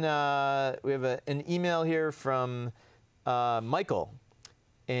one, we have an email here from Michael.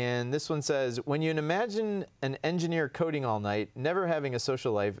 And this one says, when you imagine an engineer coding all night, never having a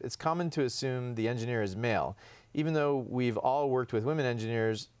social life, it's common to assume the engineer is male, even though we've all worked with women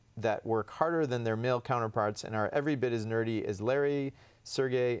engineers that work harder than their male counterparts and are every bit as nerdy as Larry,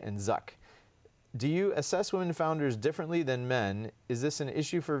 Sergey, and Zuck. Do you assess women founders differently than men? Is this an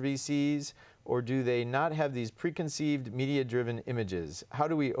issue for VCs, or do they not have these preconceived media-driven images? How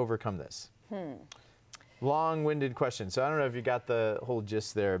do we overcome this? Long-winded question. So I don't know if you got the whole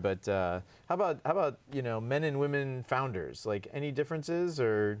gist there, but how about men and women founders? Like, any differences,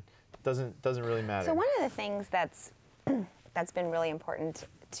 or doesn't really matter? So one of the things that's been really important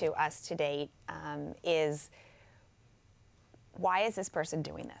to us to date is, why is this person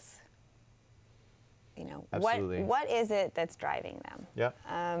doing this? Absolutely. What is it that's driving them? Yeah.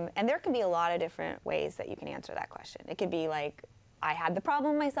 And there can be a lot of different ways that you can answer that question. It could be like, I had the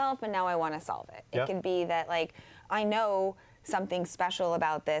problem myself and now I want to solve it. It can be that, like, I know something special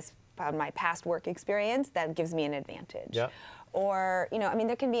about this, about my past work experience, that gives me an advantage. Or,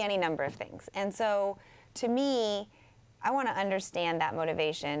 there can be any number of things. And so, to me, I want to understand that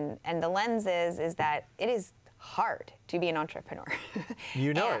motivation. And the lens is that it is hard to be an entrepreneur.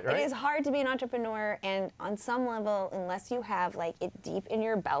 You know it, right? It is hard to be an entrepreneur, and on some level, unless you have it deep in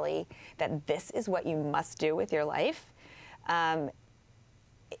your belly that this is what you must do with your life,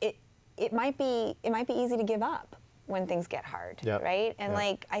 it might be easy to give up when things get hard, right? And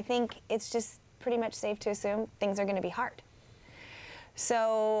I think it's just pretty much safe to assume things are going to be hard.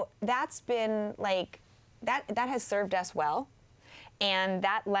 So that's been that has served us well, and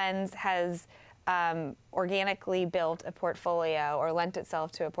that lens has organically built a portfolio, or lent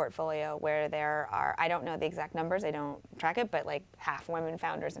itself to a portfolio where there are, I don't know the exact numbers, I don't track it, but half women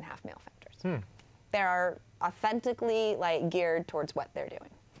founders and half male founders. There are authentically geared towards what they're doing.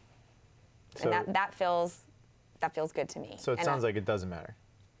 So, and that feels good to me. So it sounds like it doesn't matter.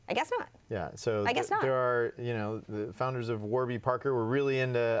 I guess not. Yeah. So I guess not. There are, the founders of Warby Parker were really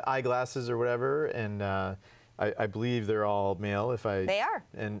into eyeglasses or whatever, and I believe they're all male. They are.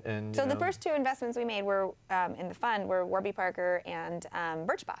 And so the first two investments we made were in the fund were Warby Parker and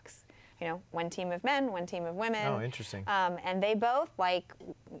Birchbox. One team of men, one team of women. Oh, interesting. And they both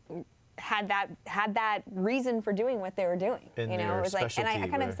had that reason for doing what they were doing. It was and I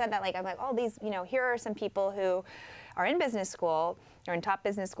kind of said that I'm like, oh, these, here are some people who are in business school, or in top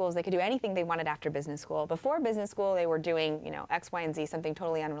business schools. They could do anything they wanted after business school. Before business school, they were doing, X, Y, and Z, something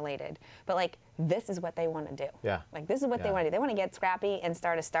totally unrelated. But this is what they want to do. Yeah. This is what they want to do. They want to get scrappy and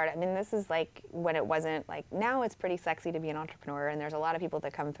start a startup. This is when it wasn't now it's pretty sexy to be an entrepreneur, and there's a lot of people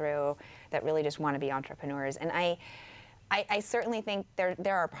that come through that really just want to be entrepreneurs. And I certainly think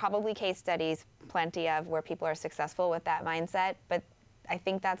there are probably case studies, plenty of, where people are successful with that mindset, but I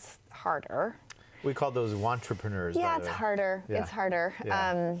think that's harder. We call those wantrepreneurs. Yeah, it's harder. Yeah. It's harder.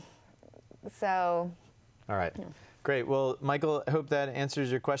 Yeah. So. All right. Yeah. Great. Well, Michael, I hope that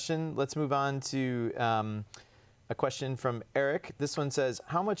answers your question. Let's move on to a question from Eric. This one says,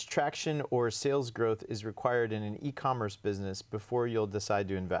 how much traction or sales growth is required in an e-commerce business before you'll decide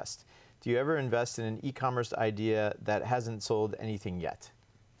to invest? Do you ever invest in an e-commerce idea that hasn't sold anything yet?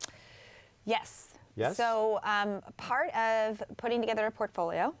 Yes. Yes? So part of putting together a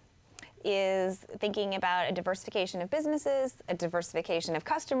portfolio is thinking about a diversification of businesses, a diversification of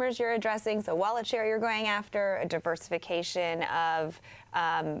customers you're addressing, so wallet share you're going after, a diversification of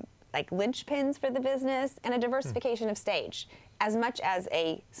linchpins for the business, and a diversification of stage, as much as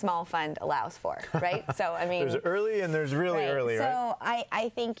a small fund allows for, right? So there's early and there's really early, right? So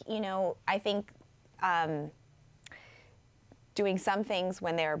I think doing some things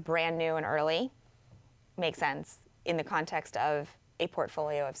when they're brand new and early makes sense in the context of a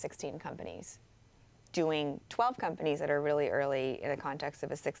portfolio of 16 companies. Doing 12 companies that are really early in the context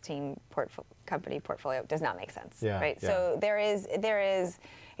of a 16 company portfolio does not make sense, right? Yeah. So there is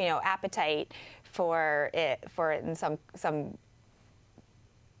appetite for it in some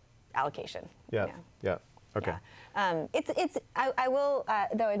allocation. Yeah. Okay. Yeah. I will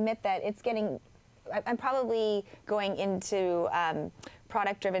though admit that it's getting. I'm probably going into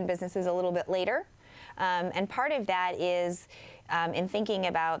product-driven businesses a little bit later, and part of that is in thinking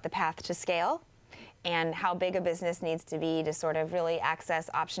about the path to scale and how big a business needs to be to sort of really access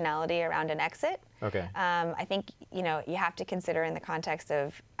optionality around an exit. Okay. I think you have to consider in the context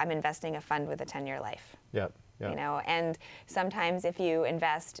of I'm investing a fund with a 10-year life. Yep. Yep. And sometimes if you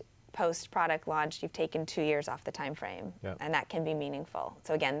invest post-product launch, you've taken 2 years off the time frame, Yep. and that can be meaningful.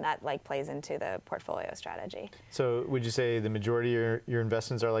 So again, that plays into the portfolio strategy. So would you say the majority of your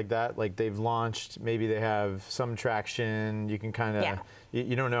investments are like that? Like they've launched, maybe they have some traction, you can kind of,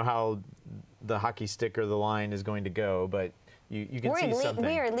 you don't know how the hockey stick or the line is going to go, but you can see something.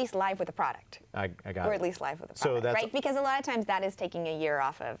 We are at least live with the product. I got it. We're at least live with the So product, that's, right? Because a lot of times that is taking a year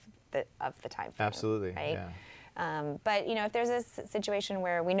off of the time frame. Absolutely, right? yeah. But if there's a situation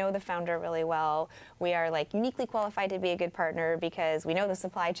where we know the founder really well, we are like uniquely qualified to be a good partner because we know the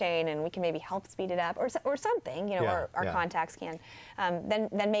supply chain and we can maybe help speed it up or something, or our contacts can,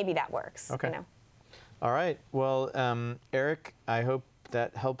 then maybe that works. Okay. All right. Well, Eric, I hope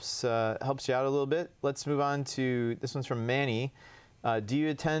that helps you out a little bit. Let's move on to this one's from Manny. Do you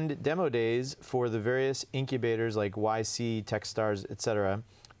attend demo days for the various incubators like YC, Techstars, etc.?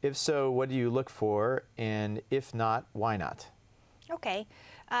 If so, what do you look for? And if not, why not? Okay.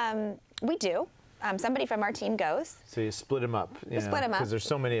 We do. Somebody from our team goes. So you split them up. Split them up. Because there's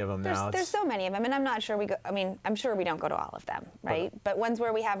so many of them now. There's so many of them, and I'm not sure we go. I mean, I'm sure we don't go to all of them, right? But ones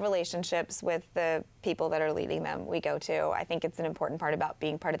where we have relationships with the people that are leading them, we go to. I think it's an important part about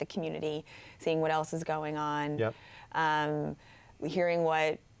being part of the community, seeing what else is going on, hearing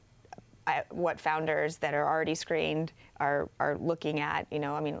what founders that are already screened are looking at.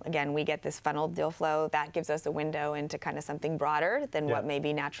 Again, we get this funneled deal flow that gives us a window into kind of something broader than what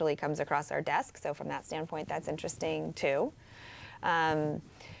maybe naturally comes across our desk. So from that standpoint, that's interesting too.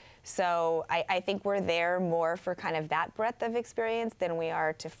 So I think we're there more for kind of that breadth of experience than we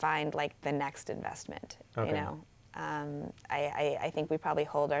are to find like the next investment. Okay. I think we probably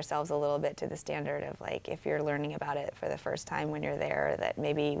hold ourselves a little bit to the standard of like, if you're learning about it for the first time when you're there, that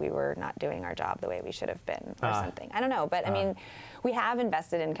maybe we were not doing our job the way we should have been or something. I don't know, but I mean, we have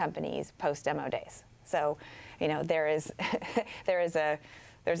invested in companies post demo days. So, there's a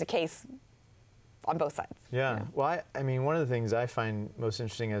case on both sides. Yeah. Well, I mean, one of the things I find most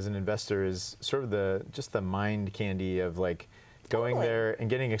interesting as an investor is sort of just the mind candy of like going there and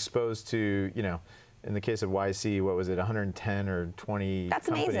getting exposed to, in the case of YC, what was it, 110 or 20 That's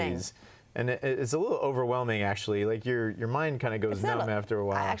companies. amazing. And it's a little overwhelming, actually. Like your mind kind of goes numb after a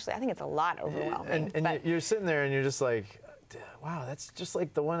while. Actually, I think it's a lot overwhelming. And you're sitting there and you're just like, wow, that's just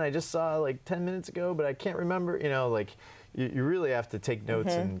like the one I just saw like 10 minutes ago, but I can't remember. You really have to take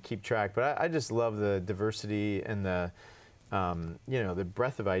notes and keep track. But I just love the diversity and the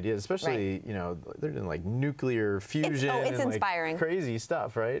breadth of ideas, especially, they're doing like nuclear fusion it's and inspiring. Like crazy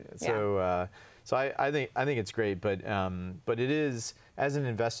stuff, right? Yeah. So I think it's great, but it is, as an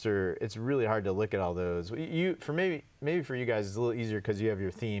investor, it's really hard to look at all those. Maybe for you guys it's a little easier because you have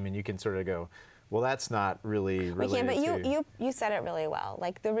your theme and you can sort of go, well, that's not really related We can, but you said it really well.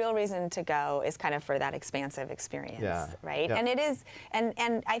 Like the real reason to go is kind of for that expansive experience, right? Yeah. And it is, and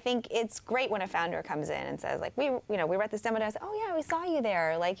I think it's great when a founder comes in and says, like, we were at this demo and I said, oh yeah, we saw you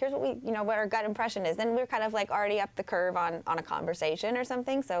there. Like, here's what what our gut impression is. Then we're kind of like already up the curve on a conversation or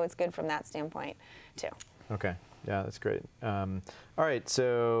something. So it's good from that standpoint too. Okay. Yeah, that's great. All right,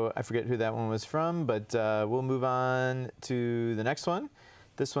 so I forget who that one was from, but we'll move on to the next one.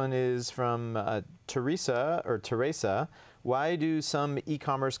 This one is from Teresa. Why do some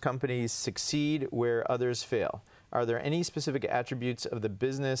e-commerce companies succeed where others fail? Are there any specific attributes of the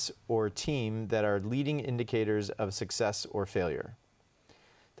business or team that are leading indicators of success or failure?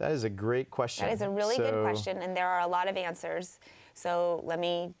 That is a great question. That is a really good question, and there are a lot of answers. So let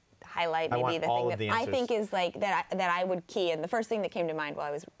me highlight maybe the thing that I think is like that I would key, and the first thing that came to mind while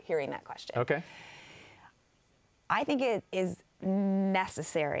I was hearing that question. Okay. I think it is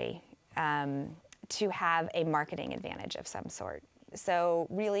necessary to have a marketing advantage of some sort. So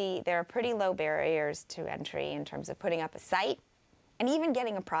really, there are pretty low barriers to entry in terms of putting up a site and even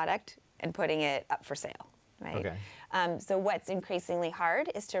getting a product and putting it up for sale, right? Okay. So what's increasingly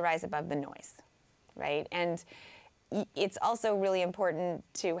hard is to rise above the noise, right? And it's also really important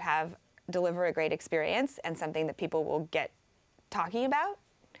to deliver a great experience and something that people will get talking about.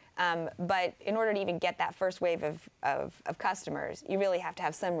 But in order to even get that first wave of customers, you really have to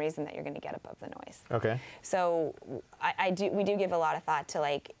have some reason that you're going to get above the noise. Okay. So we do give a lot of thought to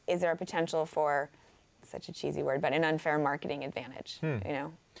like, is there a potential for, such a cheesy word, but an unfair marketing advantage?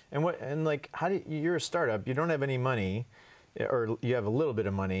 You're a startup, you don't have any money, or you have a little bit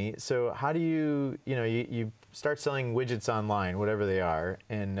of money. So how do you start selling widgets online, whatever they are,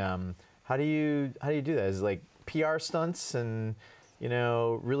 and how do you do that? Is it like PR stunts and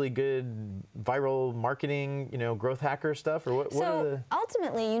really good viral marketing, growth hacker stuff, or what are the?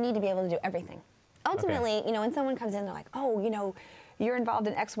 Ultimately, you need to be able to do everything. Ultimately, when someone comes in, they're like, oh, you're involved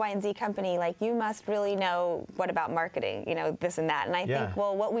in X, Y, and Z company, like you must really know what about marketing, this and that. And I think,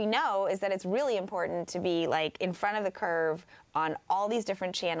 well, what we know is that it's really important to be like in front of the curve on all these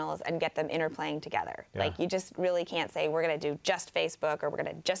different channels and get them interplaying together. Yeah. Like you just really can't say we're going to do just Facebook, or we're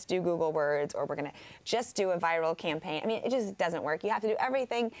going to just do Google Words, or we're going to just do a viral campaign. I mean, it just doesn't work. You have to do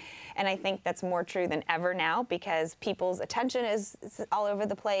everything. And I think that's more true than ever now, because people's attention is all over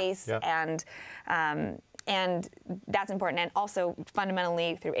the place. Yep. And that's important. And also,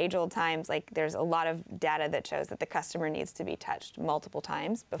 fundamentally, through age-old times, like there's a lot of data that shows that the customer needs to be touched multiple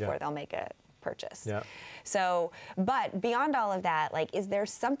times before they'll make a purchase. Yeah. So, but beyond all of that, like, is there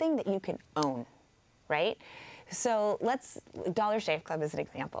something that you can own, right? So Dollar Shave Club is an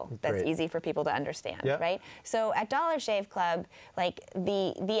example that's easy for people to understand, right? So at Dollar Shave Club, like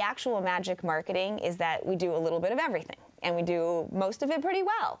the actual magic marketing is that we do a little bit of everything. And we do most of it pretty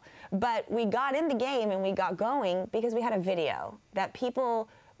well. But we got in the game and we got going because we had a video that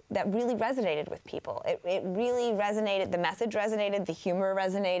really resonated with people. It really resonated, the message resonated, the humor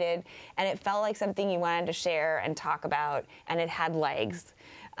resonated, and it felt like something you wanted to share and talk about, and it had legs.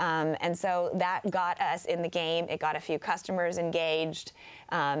 And so that got us in the game. It got a few customers engaged.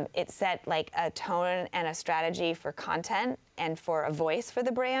 It set like a tone and a strategy for content and for a voice for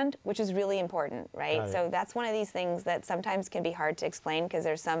the brand, which is really important, right? So that's one of these things that sometimes can be hard to explain because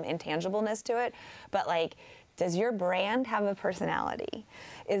there's some intangibleness to it. But like, does your brand have a personality?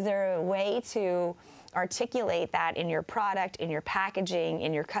 Is there a way to articulate that in your product, in your packaging,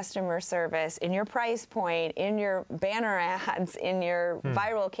 in your customer service, in your price point, in your banner ads, in your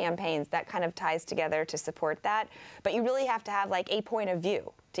viral campaigns? That kind of ties together to support that. But you really have to have like a point of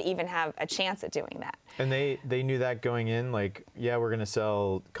view to even have a chance at doing that. And they knew that going in, like, yeah, we're going to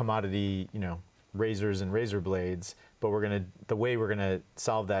sell commodity, razors and razor blades, but the way we're gonna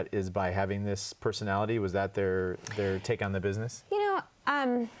solve that is by having this personality. Was that their take on the business?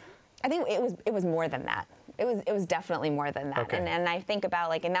 I think it was more than that. It was definitely more than that. Okay. And I think about,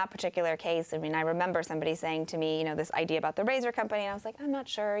 like, in that particular case, I mean, I remember somebody saying to me, this idea about the razor company, and I was like, I'm not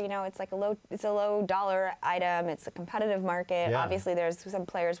sure, it's like it's a low dollar item, it's a competitive market. Yeah. Obviously there's some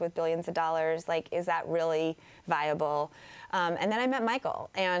players with billions of dollars, like, is that really viable? And then I met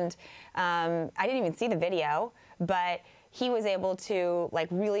Michael, and I didn't even see the video, but he was able to like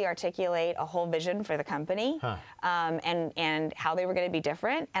really articulate a whole vision for the company, and how they were going to be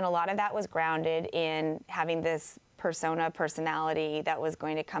different. And a lot of that was grounded in having this personality that was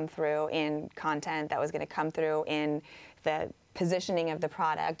going to come through in content, that was going to come through in the positioning of the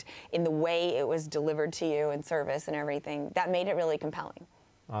product, in the way it was delivered to you and service and everything. That made it really compelling.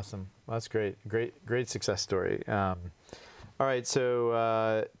 Awesome. Well, that's great success story. All right,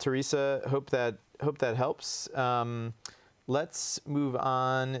 so Teresa, hope that helps. Let's move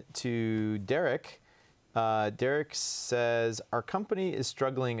on to Derek. Derek says, our company is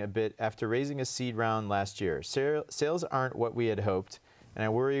struggling a bit after raising a seed round last year. Sales aren't what we had hoped, and I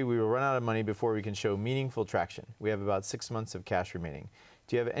worry we will run out of money before we can show meaningful traction. We have about 6 months of cash remaining.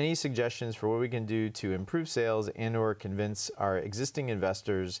 Do you have any suggestions for what we can do to improve sales and or convince our existing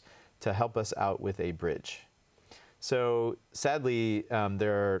investors to help us out with a bridge? So sadly,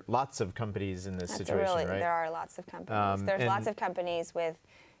 there are lots of companies in this situation, right? There are lots of companies. There's lots of companies with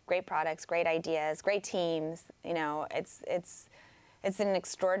great products, great ideas, great teams. It's an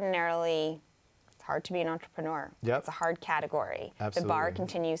extraordinarily, it's hard to be an entrepreneur. Yep. It's a hard category. Absolutely. The bar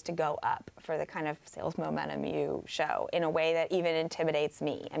continues to go up for the kind of sales momentum you show in a way that even intimidates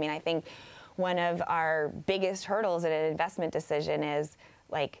me. I mean, I think one of our biggest hurdles in an investment decision is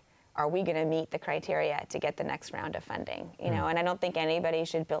like, are we going to meet the criteria to get the next round of funding? And I don't think anybody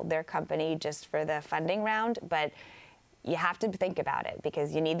should build their company just for the funding round, but you have to think about it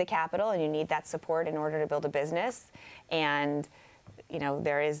because you need the capital and you need that support in order to build a business. And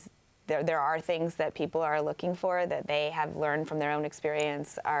there are things that people are looking for that they have learned from their own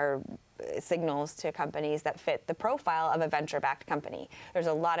experience are signals to companies that fit the profile of a venture-backed company. There's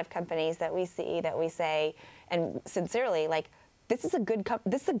a lot of companies that we see that we say, and sincerely, like, this is a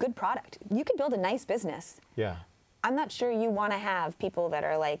good product. You can build a nice business. Yeah. I'm not sure you want to have people that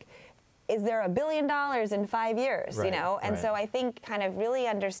are like, is there $1 billion in 5 years? Right, And so I think kind of really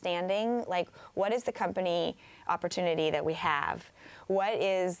understanding like what is the company opportunity that we have, what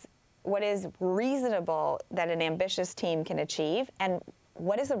is reasonable that an ambitious team can achieve, and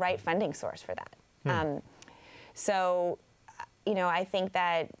what is the right funding source for that. So I think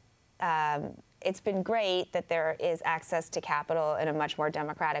that. It's been great that there is access to capital in a much more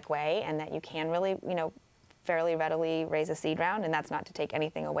democratic way, and that you can really, fairly readily raise a seed round, and that's not to take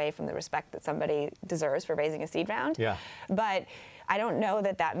anything away from the respect that somebody deserves for raising a seed round. Yeah. But I don't know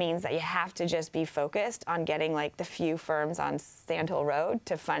that that means that you have to just be focused on getting like the few firms on Sand Hill Road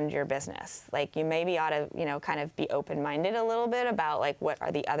to fund your business. Like you maybe ought to, kind of be open-minded a little bit about like what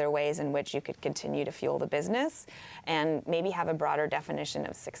are the other ways in which you could continue to fuel the business, and maybe have a broader definition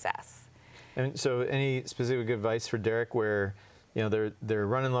of success. And so any specific advice for Derek where, they're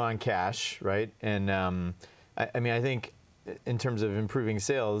running low on cash, right? And I mean, I think in terms of improving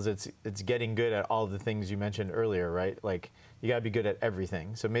sales, it's getting good at all the things you mentioned earlier, right? Like you got to be good at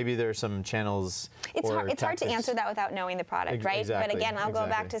everything. So maybe there are some channels. It's hard to answer that without knowing the product, right? Exactly, but again, I'll go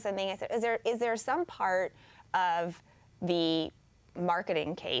back to something I said. Is there some part of the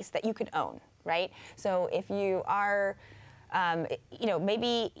marketing case that you can own, right? So if you are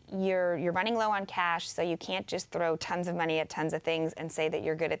maybe you're running low on cash, so you can't just throw tons of money at tons of things and say that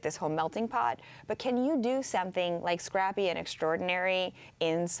you're good at this whole melting pot. But can you do something like scrappy and extraordinary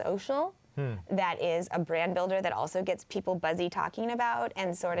in social that is a brand builder that also gets people buzzy talking about,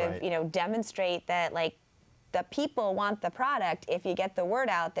 and sort of, demonstrate that like the people want the product if you get the word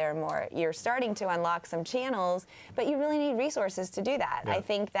out there more? You're starting to unlock some channels, but you really need resources to do that. Yeah. I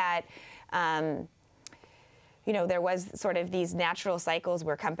think that there was sort of these natural cycles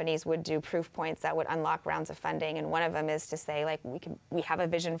where companies would do proof points that would unlock rounds of funding, and one of them is to say, like, we have a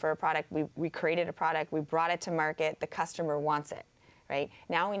vision for a product, we created a product, we brought it to market, the customer wants it, right?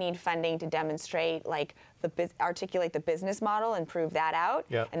 Now we need funding to demonstrate, like, articulate the business model and prove that out,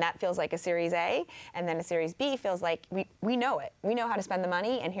 and that feels like a Series A, and then a Series B feels like we know it, we know how to spend the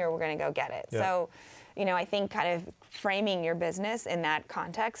money, and here we're going to go get it. So. I think kind of framing your business in that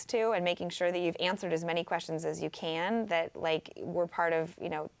context too, and making sure that you've answered as many questions as you can, that like we're part of,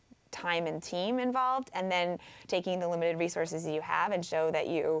 time and team involved, and then taking the limited resources you have and show that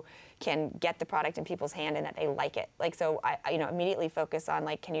you can get the product in people's hand and that they like it. Like, so I immediately focus on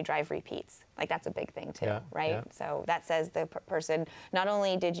like, can you drive repeats? Like that's a big thing too, right? Yeah. So that says the person, not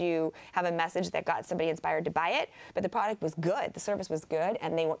only did you have a message that got somebody inspired to buy it, but the product was good, the service was good,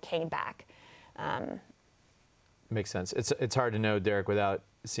 and they came back. Makes sense. It's hard to know, Derek, without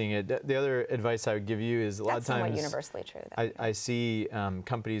seeing it. The other advice I would give you is a lot of times. That's somewhat universally true. I see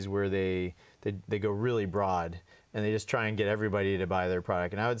companies where they go really broad and they just try and get everybody to buy their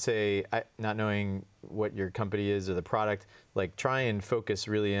product. And I would say, not knowing what your company is or the product, like try and focus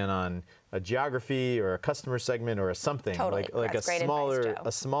really in on a geography or a customer segment or a something. Totally. Like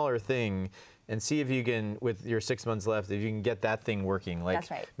a smaller thing. And see if you can, with your 6 months left, if you can get that thing working. Like,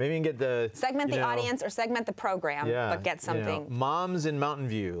 that's right. Maybe you can get the segment the audience or segment the program, but get something. Moms in Mountain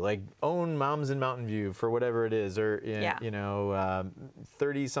View, like own moms in Mountain View for whatever it is, or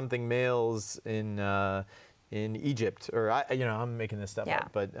 30-something males in Egypt, or I'm making this stuff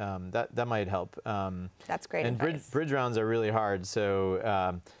up, but that might help. That's great. And bridge rounds are really hard,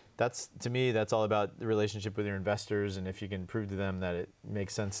 so. To me, that's all about the relationship with your investors, and if you can prove to them that it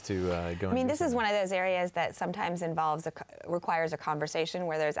makes sense to go. I mean, this is one of those areas that sometimes requires a conversation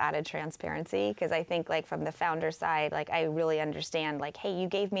where there's added transparency, because I think, like, from the founder side, like, I really understand, like, hey, you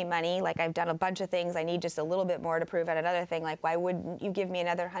gave me money, like, I've done a bunch of things, I need just a little bit more to prove at another thing, like, why wouldn't you give me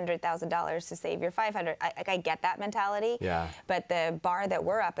another $100,000 to save your $500? I get that mentality, but the bar that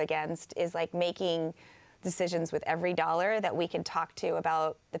we're up against is, like, making decisions with every dollar that we can talk to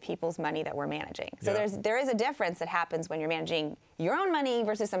about the people's money that we're managing. So there is a difference that happens when you're managing your own money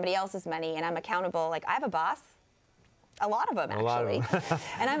versus somebody else's money, and I'm accountable. Like, I have a boss, a lot of them actually,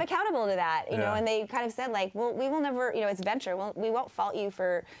 and I'm accountable to that, you know, and they kind of said, like, well, we will never, it's venture, we won't fault you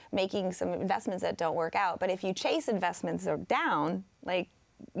for making some investments that don't work out, but if you chase investments that are down, like,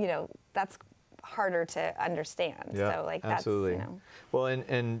 that's harder to understand. So like that's, absolutely. Well,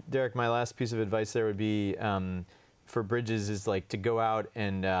 and Derek, my last piece of advice there would be for bridges is like to go out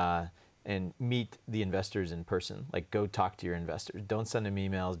and meet the investors in person. Like, go talk to your investors. Don't send them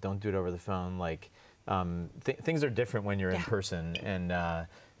emails. Don't do it over the phone. Like, things are different when you're in person, and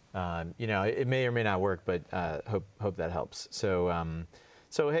it may or may not work, but hope that helps. So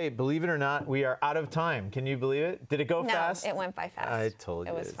hey, believe it or not, we are out of time. Can you believe it? Did it go fast? No, it went by fast. I told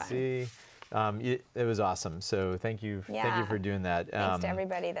you. It was fun. See. It was awesome. So thank you for doing that. Thanks to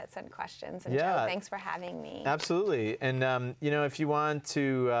everybody that sent questions. And Joe, thanks for having me. Absolutely. And if you want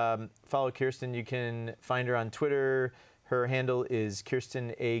to follow Kirsten, you can find her on Twitter. Her handle is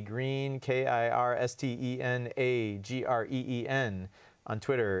Kirsten A. Green, KirstenAgreen on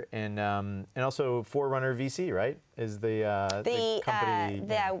Twitter, and also Forerunner VC, right? Is the company.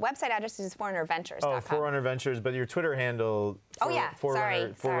 The website address is forerunnerventures.com. Oh, Forerunner Ventures, but your Twitter handle.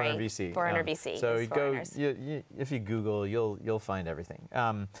 Forerunner VC. Forerunner VC. So if you Google, you'll find everything.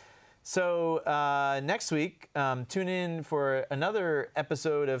 So next week, tune in for another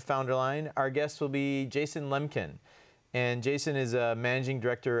episode of FounderLine. Our guest will be Jason Lemkin. And Jason is a managing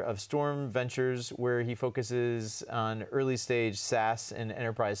director of Storm Ventures, where he focuses on early stage SaaS and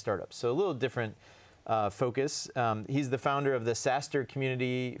enterprise startups. So a little different focus. He's the founder of the SaaSter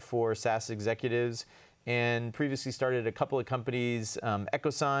community for SaaS executives, and previously started a couple of companies,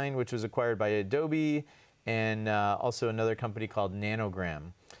 EchoSign, which was acquired by Adobe, and also another company called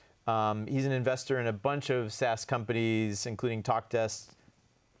Nanogram. He's an investor in a bunch of SaaS companies, including Talkdesk,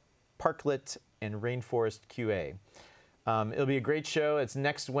 Parklet, and Rainforest QA. It'll be a great show. It's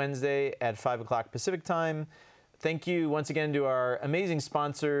next Wednesday at 5 o'clock Pacific time. Thank you once again to our amazing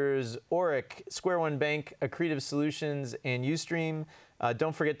sponsors, Oric, Square One Bank, Accretive Solutions, and Ustream.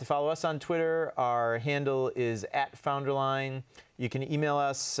 Don't forget to follow us on Twitter. Our handle is @FounderLine. You can email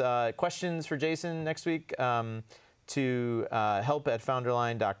us questions for Jason next week to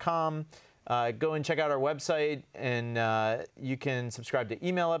help@founderline.com. Go and check out our website, and you can subscribe to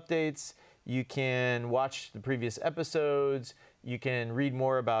email updates. You can watch the previous episodes. You can read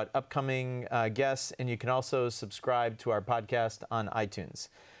more about upcoming guests, and you can also subscribe to our podcast on iTunes.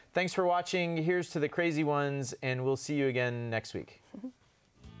 Thanks for watching. Here's to the crazy ones, and we'll see you again next week.